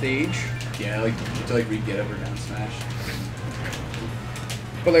you're on stage. Yeah, like you have to like read get up or down smash.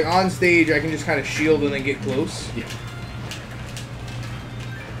 But like on stage, I can just kind of shield and then get close. Yeah.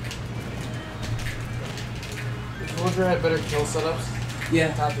 Villager had better kill setups.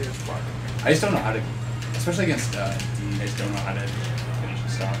 Yeah. Top tier squad. I just don't know how to, especially against D. I just don't know how to finish the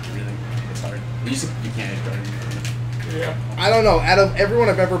stock. Really, it's hard. You can't edge guard him. Yeah. I don't know. Out of everyone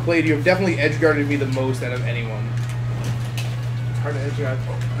I've ever played, you have definitely edge guarded me the most out of anyone. It's hard to edge guard.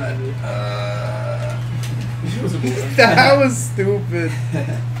 It was a move. That was stupid.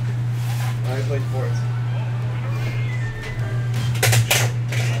 I played forts.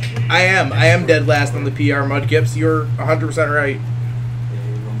 I am dead last on the PR Mudkips. You're 100% right.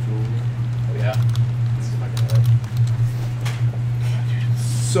 Yeah.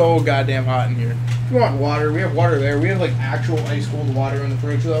 So goddamn hot in here. If you want water, we have water there. We have like actual ice cold water in the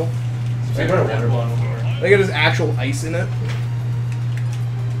fridge though. Like Like it has actual ice in it.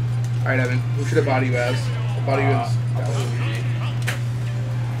 Alright, Evan. Who should I body you as? I'll body you as.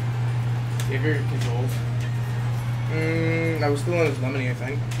 You have your controls. I was still on his lemony, I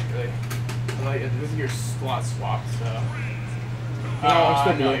think. Really? Like, this is your slot swap, so. No, I'm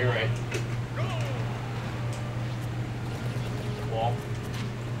still no, blue. you're right. Wall.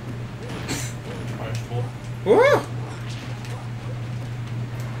 Punishable. Woo!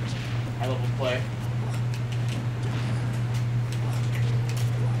 High level play.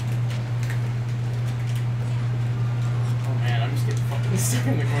 Oh man, I'm just getting fucking stuck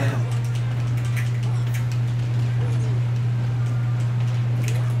in the corner.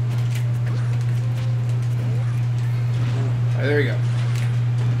 Alright, there we go.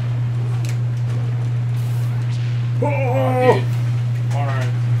 Oh, dude.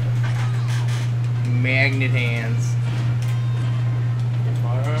 Alright. Magnet hands.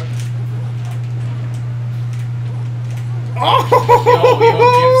 Alright. Oh! Yo, we own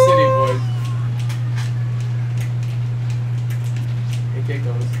Gimp City, boys. Hey, kick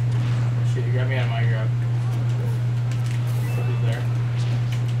goes. Oh, shit, you got me out of my grab. Put it there.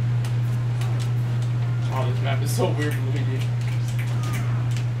 Oh, this map is so weird for Luigi.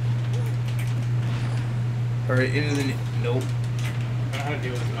 Alright, into the. Nope. I don't know how to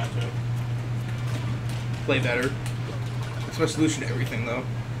deal with this matchup. Play better. That's my solution to everything, though.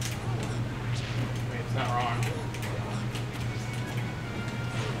 Wait, it's not wrong.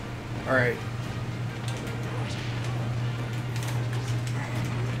 Alright.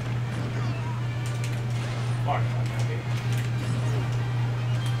 Fuck, I'm happy.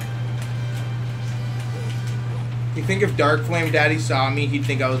 You think if Dark Flame Daddy saw me, he'd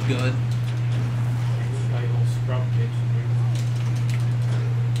think I was good? Like a little scrub bitch.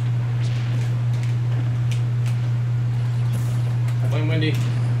 I'm playing Windy.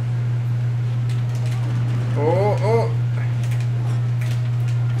 Oh.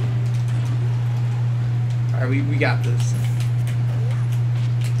 Alright, we got this.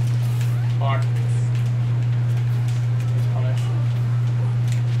 Fuck. He's punished.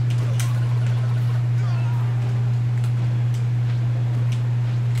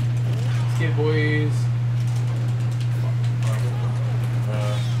 Skid boys.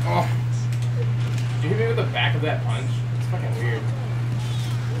 Oh. Did you hit me with the back of that punch? It's fucking weird.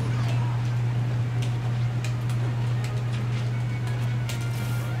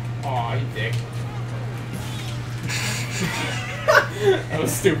 Aw, you dick. That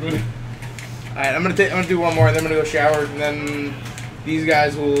was stupid. Alright, I'm gonna do one more, and then I'm gonna go shower, and then these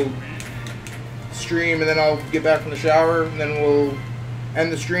guys will stream, and then I'll get back from the shower, and then we'll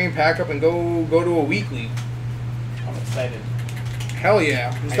end the stream, pack up, and go to a weekly. I'm excited. Hell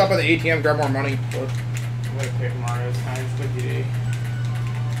yeah! We'll stop by the ATM, grab more money. I'm gonna pick Mario's time, just like you did.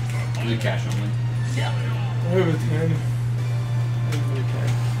 Is it cash only? Yeah. I have a 10. I have a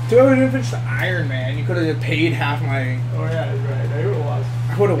 10. Dude, I didn't finish the Iron Man. You could have paid half my. Oh yeah, that's right. No, you would have lost.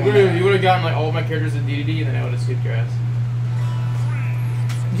 I would have won. You would have gotten like all of my characters in DDD, and then I would have skipped your ass.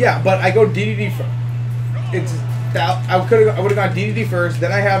 Yeah, but I go DDD first. It's I would have gone DDD first.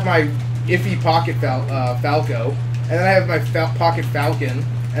 Then I have my iffy pocket Falco, and then I have my pocket Falcon,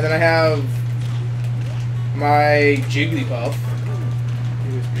 and then I have my Jigglypuff.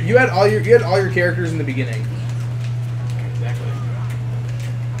 You had all your characters in the beginning. Exactly.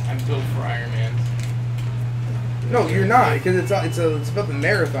 I'm built for Iron Man. No, you're not, because it's about the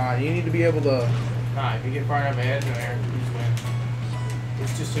marathon. You need to be able to. Nah, if you get far enough ahead, then you just win.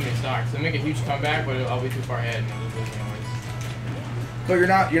 It's just too many stocks. They'll make a huge comeback, but I'll be too far ahead and I'll lose anyways. But you're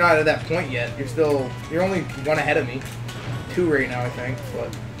not at that point yet. You're only one ahead of me. 2 right now, I think.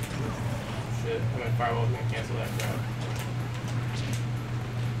 But shit, I mean, Firewall's gonna cancel that crap.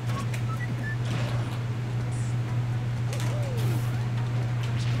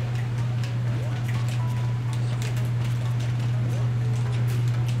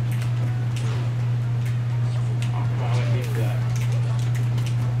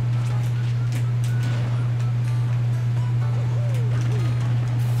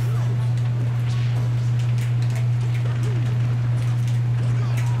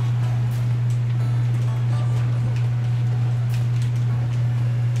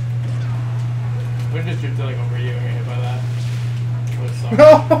 We're just drifting over you and hit by that.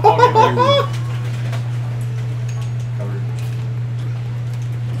 Covered.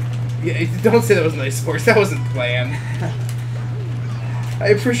 yeah, don't say that was nice sports. That wasn't planned. I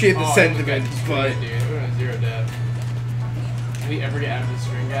appreciate the sentiment, but dude, we're on 0 death. If we ever get out of this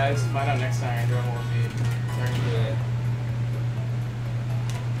string, guys, find out next time Andrew will be starting to do that.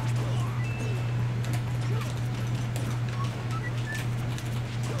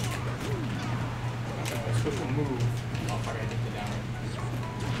 Special move. Oh fuck, I did it down.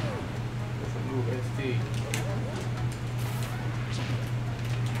 Special move, SD.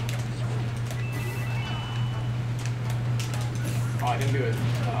 Oh, I didn't do it.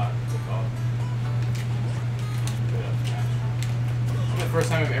 What's it called? Do it up smash. It's the first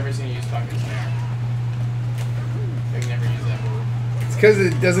time I've ever seen you use fucking snare. I've never used that move. it's because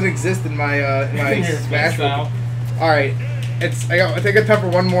it doesn't exist in my Your Smash. style. All right, I think I time for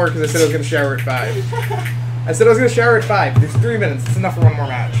one more because I said I was gonna shower at 5. I said I was gonna shower at 5. There's 3 minutes. It's enough for one more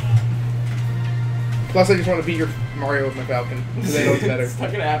match. Plus, I just want to beat your Mario with my Falcon because I know it's better. It's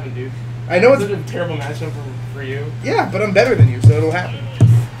not gonna happen, dude. I know It's it's such a terrible matchup for you. yeah, but I'm better than you, so it'll happen.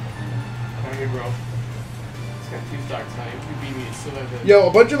 Okay, bro. It's got 2 stocks now. If you beat me, it's still like the... Yo,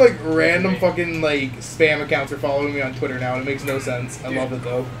 a bunch of like random fucking like spam accounts are following me on Twitter now, and it makes no sense. I Dude, love it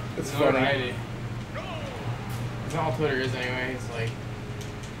though. It's funny. Alrighty. It's not all Twitter is anyway. It's like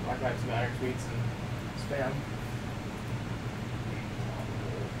Black Lives Matter tweets and spam.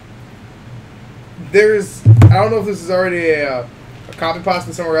 There's I don't know if this is already a copy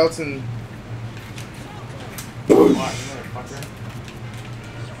pasta somewhere else in. What, motherfucker?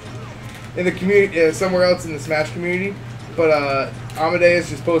 In the community, somewhere else in the Smash community, but Amadeus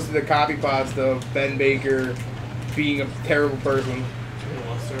just posted a copy pasta of Ben Baker being a terrible person. Is it a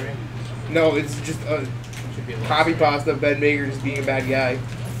love story? No, it's just a It should be a love copy story. pasta of Ben Baker just being a bad guy.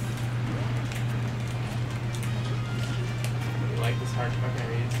 You like this hard fucking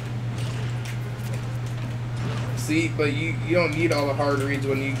reads? See, but you don't need all the hard reads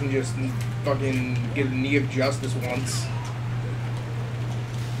when you can just fucking get a knee of justice once.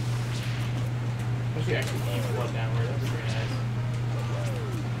 Once you actually eat blood downward, that's very nice.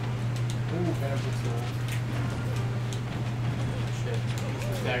 Ooh, benefit tool. Shit.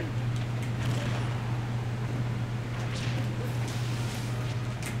 Stack.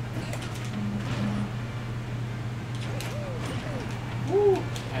 Woo!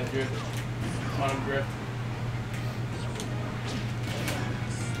 Had drift. Quantum drift.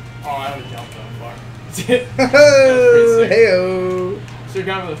 Oh, I would have jumped though, fuck. That was pretty sick. Heyo. Should have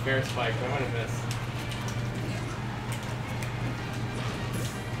gone with a fair spike, but I might have missed.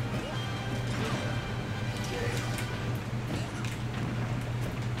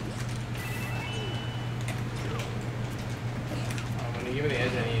 When you give me the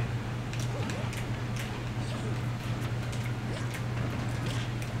edge I need.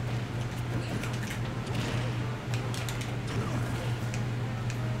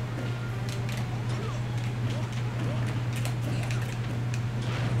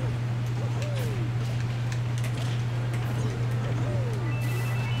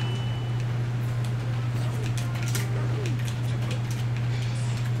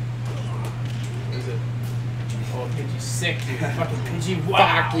 Oh, Pidgey's sick, dude. Fucking Pidgey,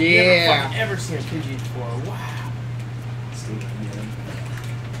 wow. Fuck yeah. Never fucking ever seen a Pidgey before. Wow. Still, yeah.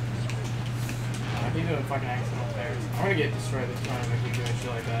 Keep doing fucking accidental pairs. I'm gonna get destroyed this time if I keep doing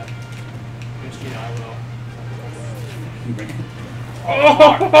shit like that. Which, you know, I will.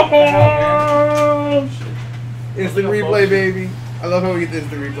 Oh! Instant replay, baby. I love how we get the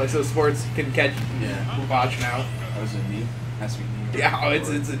instant replay so sports can catch watch now. That was a knee. Has to be knee. Yeah, oh, it's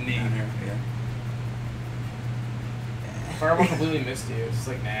a knee. Down here. Yeah. Fireball completely missed you. It's just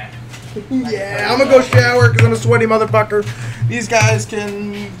like, nah. Yeah, I'm gonna go shower because I'm a sweaty motherfucker. These guys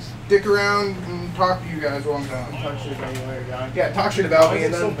can stick around and talk to you guys while I'm done. Talk shit about you later, guy. Yeah, talk shit about Why me is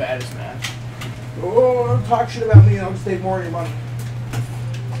and it so then bad at Smash? talk shit about me and I'll just take more of your money.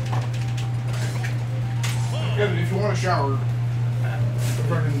 Yeah, but if you want a shower,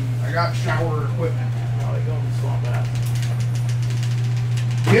 I got shower equipment. Oh, they go in the swamp bath.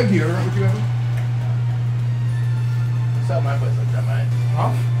 Do you have deodorant with you, Evan? Stop at my place, I'll grab mine.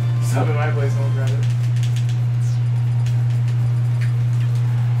 Huh? Stop at my place, I'll grab it.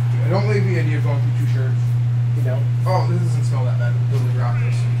 I don't like the idea of going through 2 shirts. You don't? Oh, this doesn't smell that bad. We'll totally drop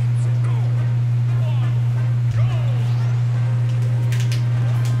this.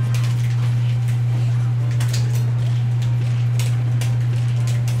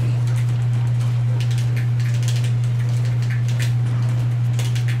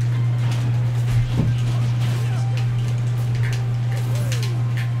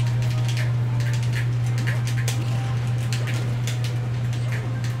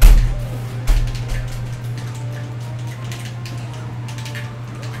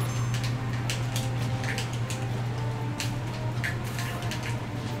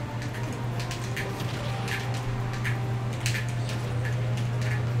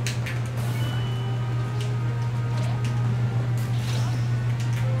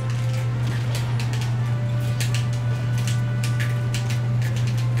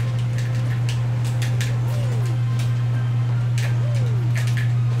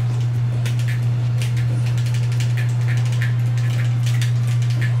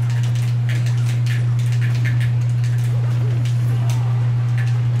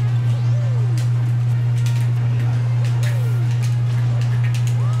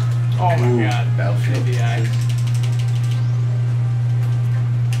 Oh my god. Battlefield. ABI.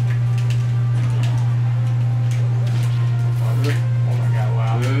 Oh my god,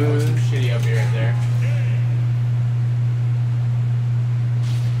 wow. That was some shitty up here right there.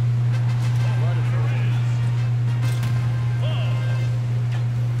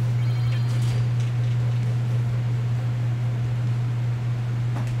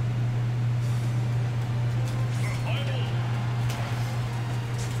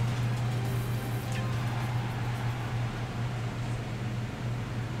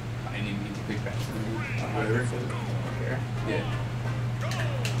 I didn't even need to click back. Whatever. Here. Yeah.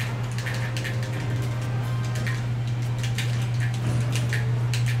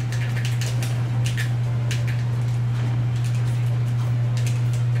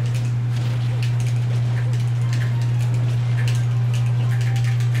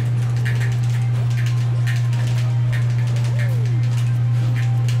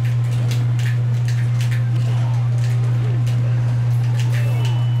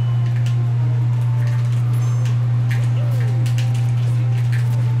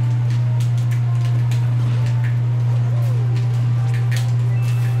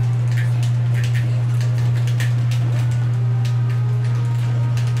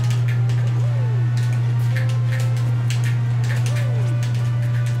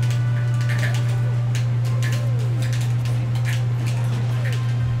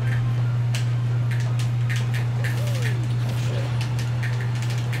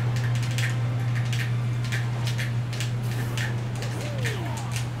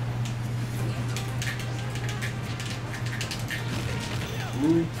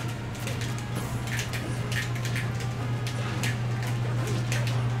 Ooh.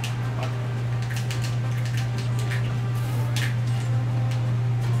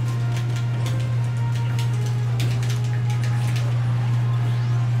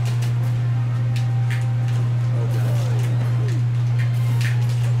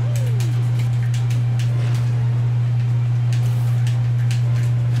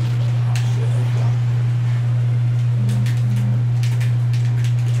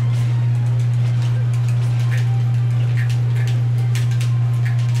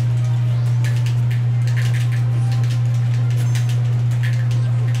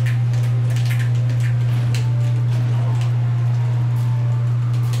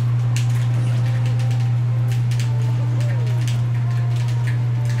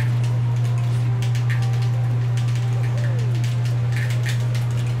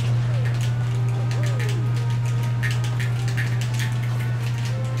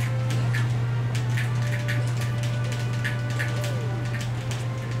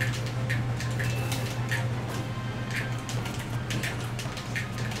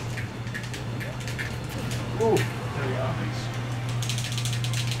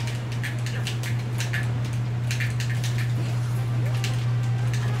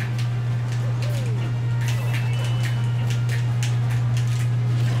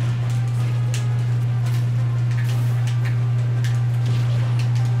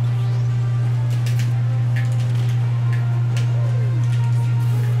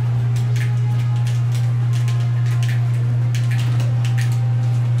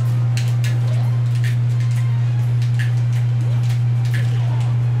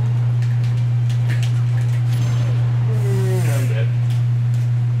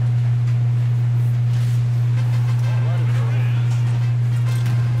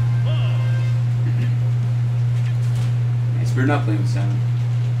 not playing with sound.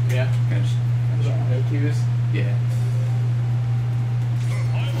 Yeah. Kind of No cues. yeah.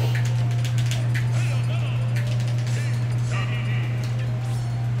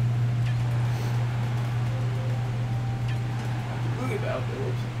 Look at that.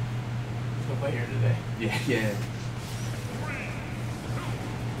 Oops. Let's play here today. Yeah, yeah.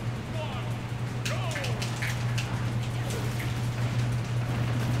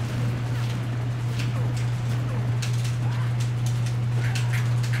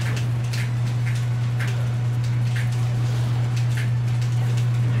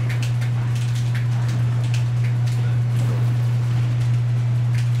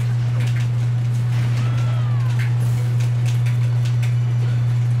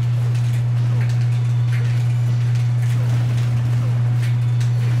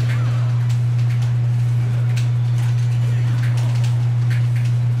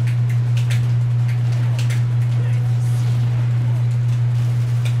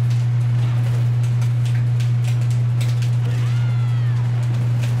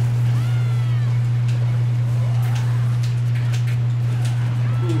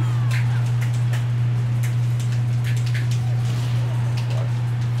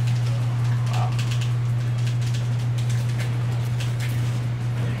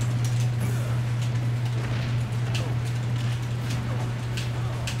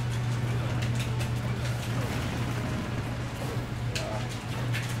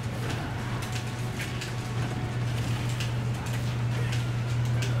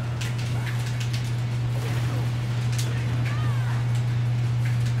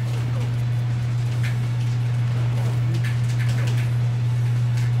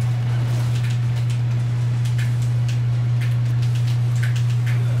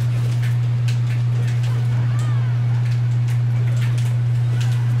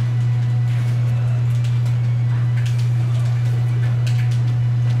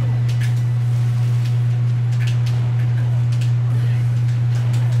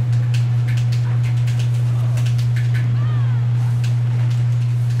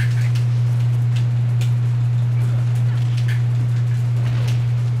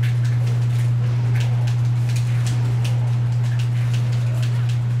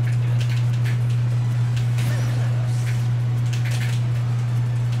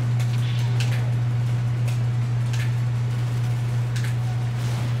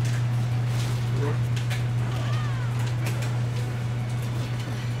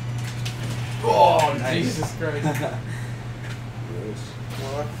 Oh, Nice. Jesus Christ.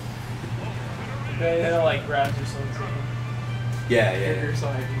 What? They had like grabs or something. Yeah, yeah. Figure so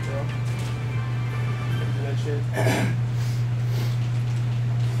high detail. Do that shit.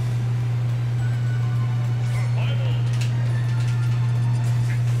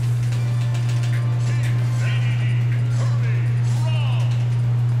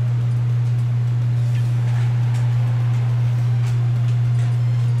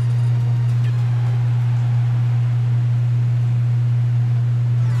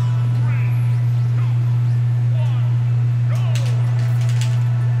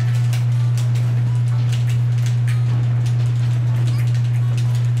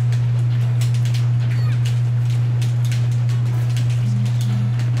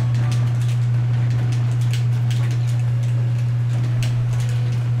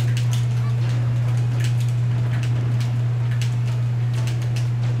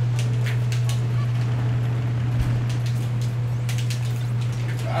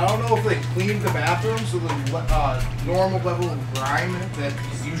 I don't know if they cleaned the bathroom so the normal level of grime that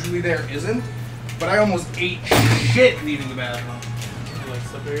is usually there isn't, but I almost ate shit leaving the bathroom. Like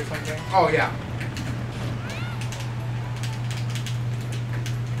slippery or something. Oh yeah.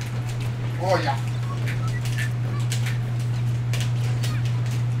 Oh yeah.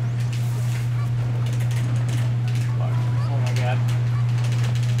 Fuck. Oh my god.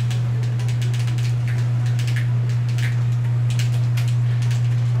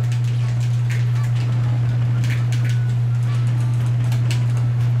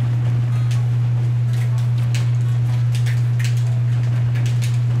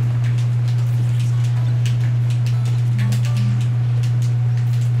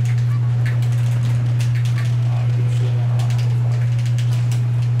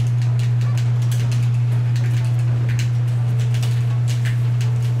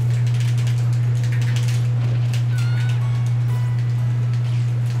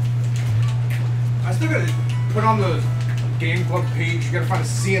 I still gotta put on the game club page. You gotta find a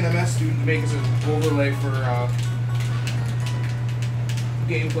CNMS student to make us an overlay for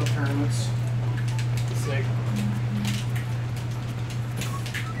game club tournaments. Sick.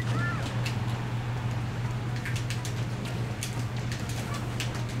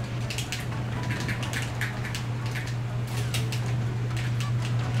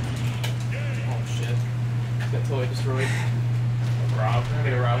 totally destroyed. Rob. I'm gonna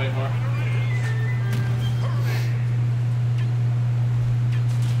get robbed anymore.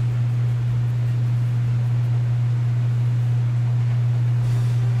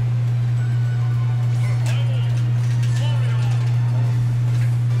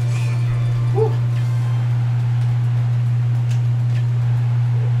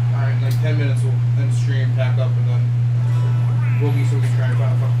 Alright, in like 10 minutes we'll end stream, pack up, and then we'll be sort of trying to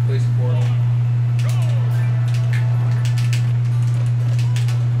find a fucking place for portal.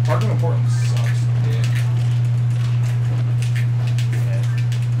 Parking in Portland sucks. Yeah.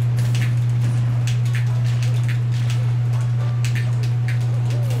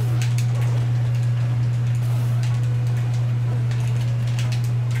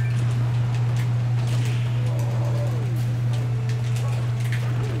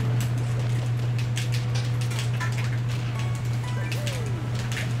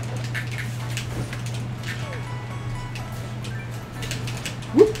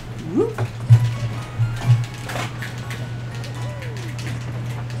 Whoop, whoop.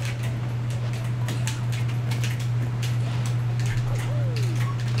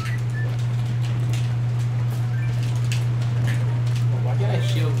 Why can't I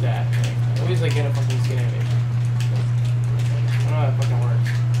shield that? Like, I always like get a fucking skin animation. I don't know how that fucking works.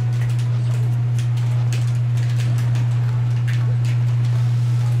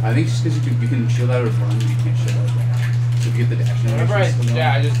 I think just because you can shield out of run, you can't shield out of dash. So if you get the dash Whenever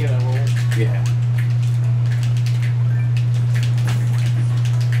I just get a roll. Yeah.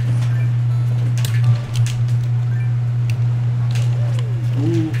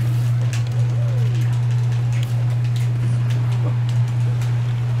 Ooh.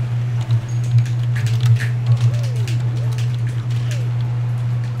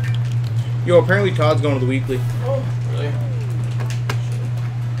 Yo, apparently Todd's going to the weekly. Oh, really? We're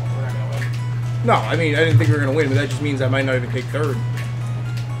not gonna win. No, I mean, I didn't think we were going to win, but that just means I might not even take third.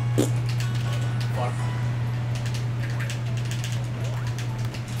 Fuck.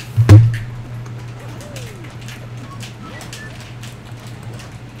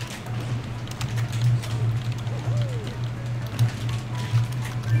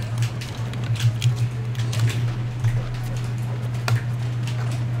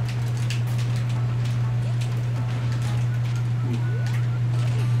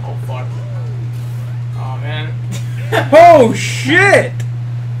 Oh, fuck. Oh, man. Oh, shit!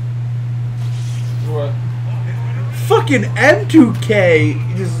 What? Fucking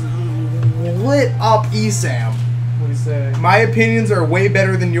M2K just lit up ESAM. What do you say? My opinions are way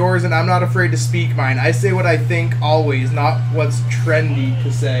better than yours, and I'm not afraid to speak mine. I say what I think always, not what's trendy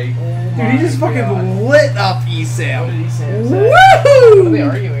to say. Oh Dude, he just my fucking God. lit up What did ESAM. he say? What are they Woohoo!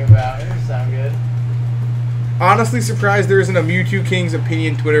 arguing about? It doesn't sound good. Honestly surprised there isn't a Mewtwo King's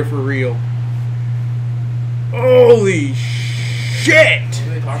opinion Twitter for real. Holy shit! What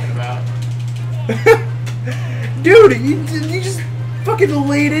are they talking about? Dude, you just fucking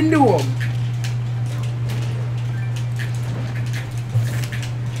laid into him.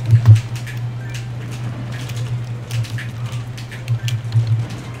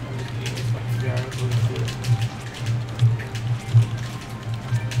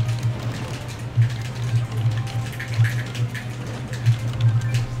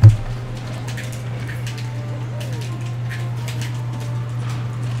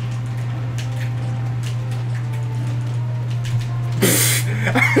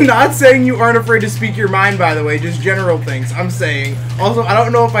 I'm not saying you aren't afraid to speak your mind, by the way, just general things. I'm saying. Also, I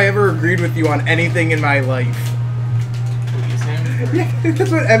don't know if I ever agreed with you on anything in my life. Yeah, that's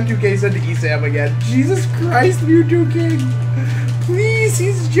what M2K said to ESAM again. Jesus Christ, Mewtwo King. Please,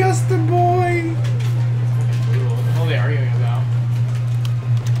 he's just a boy. What the hell are they arguing about?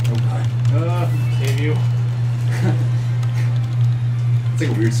 Oh god. Save you. It's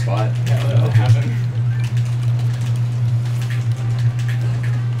like a weird spot. Yeah, what happened?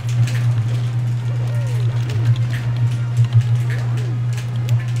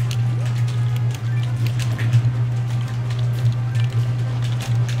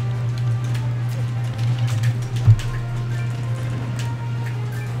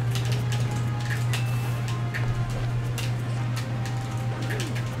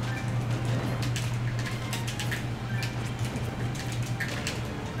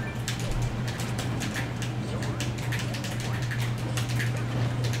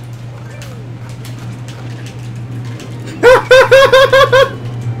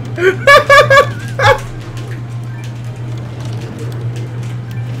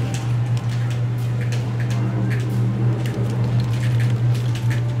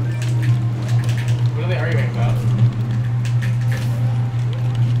 What are they arguing about?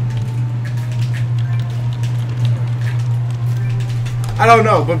 I don't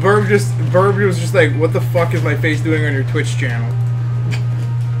know, but Burb was just like, what the fuck is my face doing on your Twitch channel?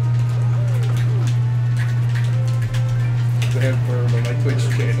 I have Burb on my Twitch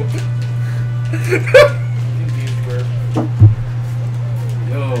channel. Confused Burb.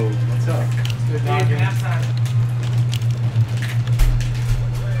 Yo, what's up? Good talking.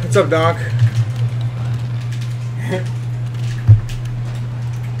 What's up, Doc?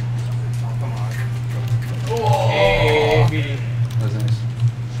 Hey, BD. That was nice.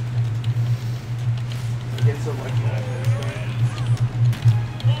 You get so lucky like this.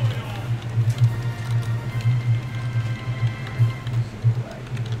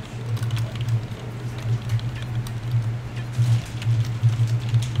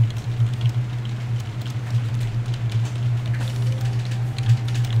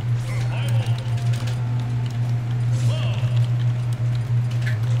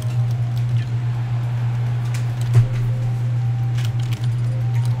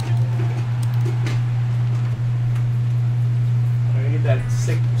 That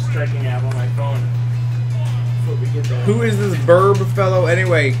sick striking app on my phone. Before we get there. Who is this Burb fellow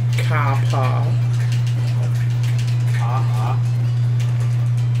anyway? Kappa.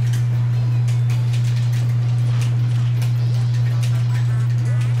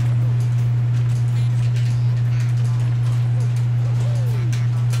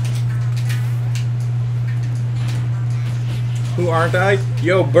 Who aren't I?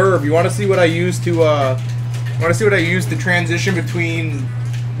 Yo, Burb, you want to see what I used to transition between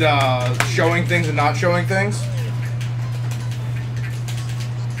the showing things and not showing things?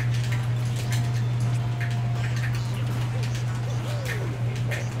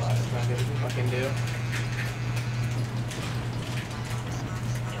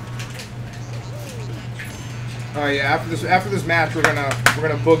 Oh yeah, after this match we're gonna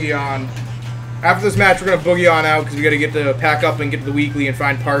boogie on. After this match we're gonna boogie on out because we gotta get to pack up and get to the weekly and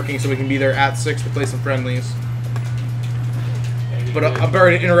find parking so we can be there at 6 to play some friendlies. But I'm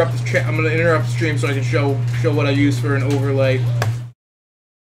going to interrupt this I'm gonna interrupt the stream so I can show what I use for an overlay.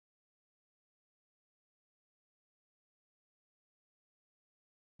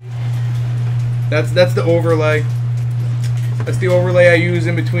 That's the overlay. That's the overlay I use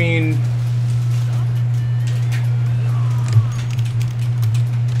in between.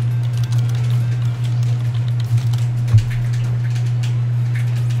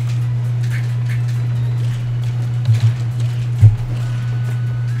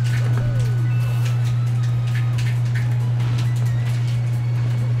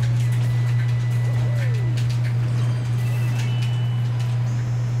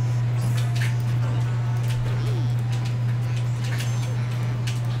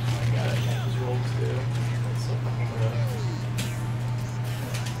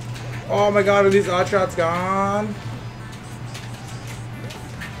 Oh my god, are these odd shots gone?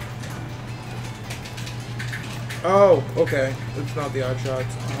 Oh, okay. It's not the odd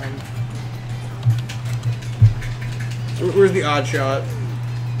shots. Where's the odd shot?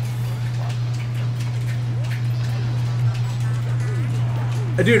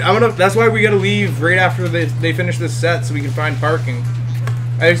 Dude, that's why we gotta leave right after they finish this set so we can find parking.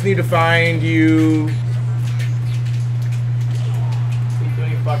 I just need to find you.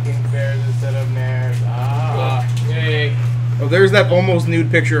 Fucking bears instead of mares. Ah, yay. Oh, there's that almost nude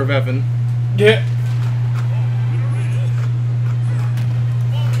picture of Evan. Yeah.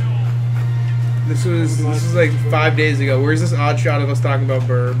 This was like 5 days ago. Where's this odd shot of us talking about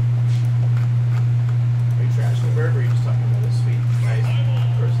Burb? Are you trashing Burb or are you just talking about his sweet, nice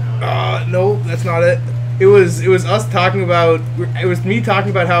personality? No, that's not it. It was us talking about. It was me talking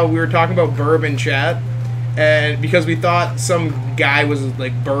about how we were talking about Burb in chat. And because we thought some guy was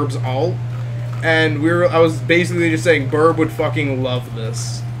like Burb's alt, and I was basically just saying Burb would fucking love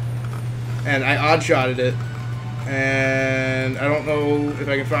this, and I odd-shotted it, and I don't know if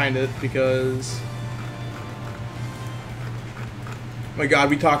I can find it because, oh my god,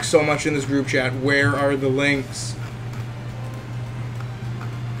 we talk so much in this group chat. Where are the links?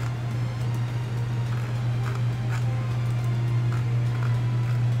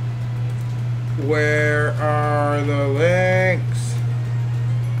 Where are the links?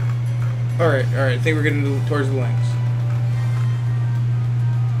 Alright, I think we're getting towards the links.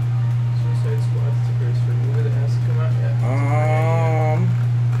 Suicide Squad stickers for movie that hasn't come out yet.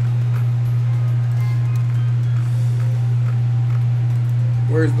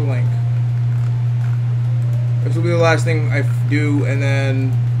 Where's the link? This will be the last thing I do, and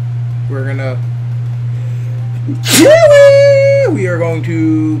then we're gonna... We are going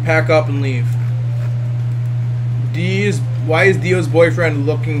to pack up and leave. Why is Dio's boyfriend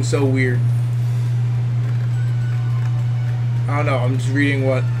looking so weird? I don't know. I'm just reading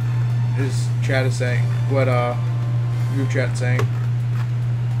what his chat is saying. What group chat's saying.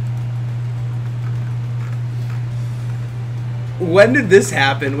 When did this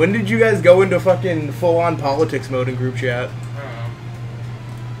happen? When did you guys go into fucking full-on politics mode in group chat? I don't know.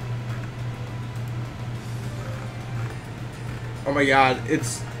 Oh my god,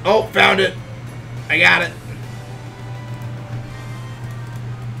 it's... Oh, found it! I got it!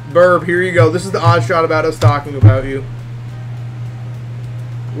 Burb, here you go. This is the odd shot about us talking about you.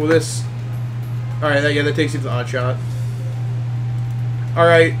 Well, this... Alright, that takes you to the odd shot.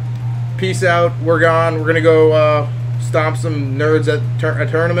 Alright, peace out. We're gone. We're gonna go, stomp some nerds at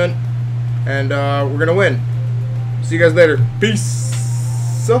a tournament. And, we're gonna win. See you guys later.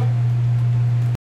 Peace!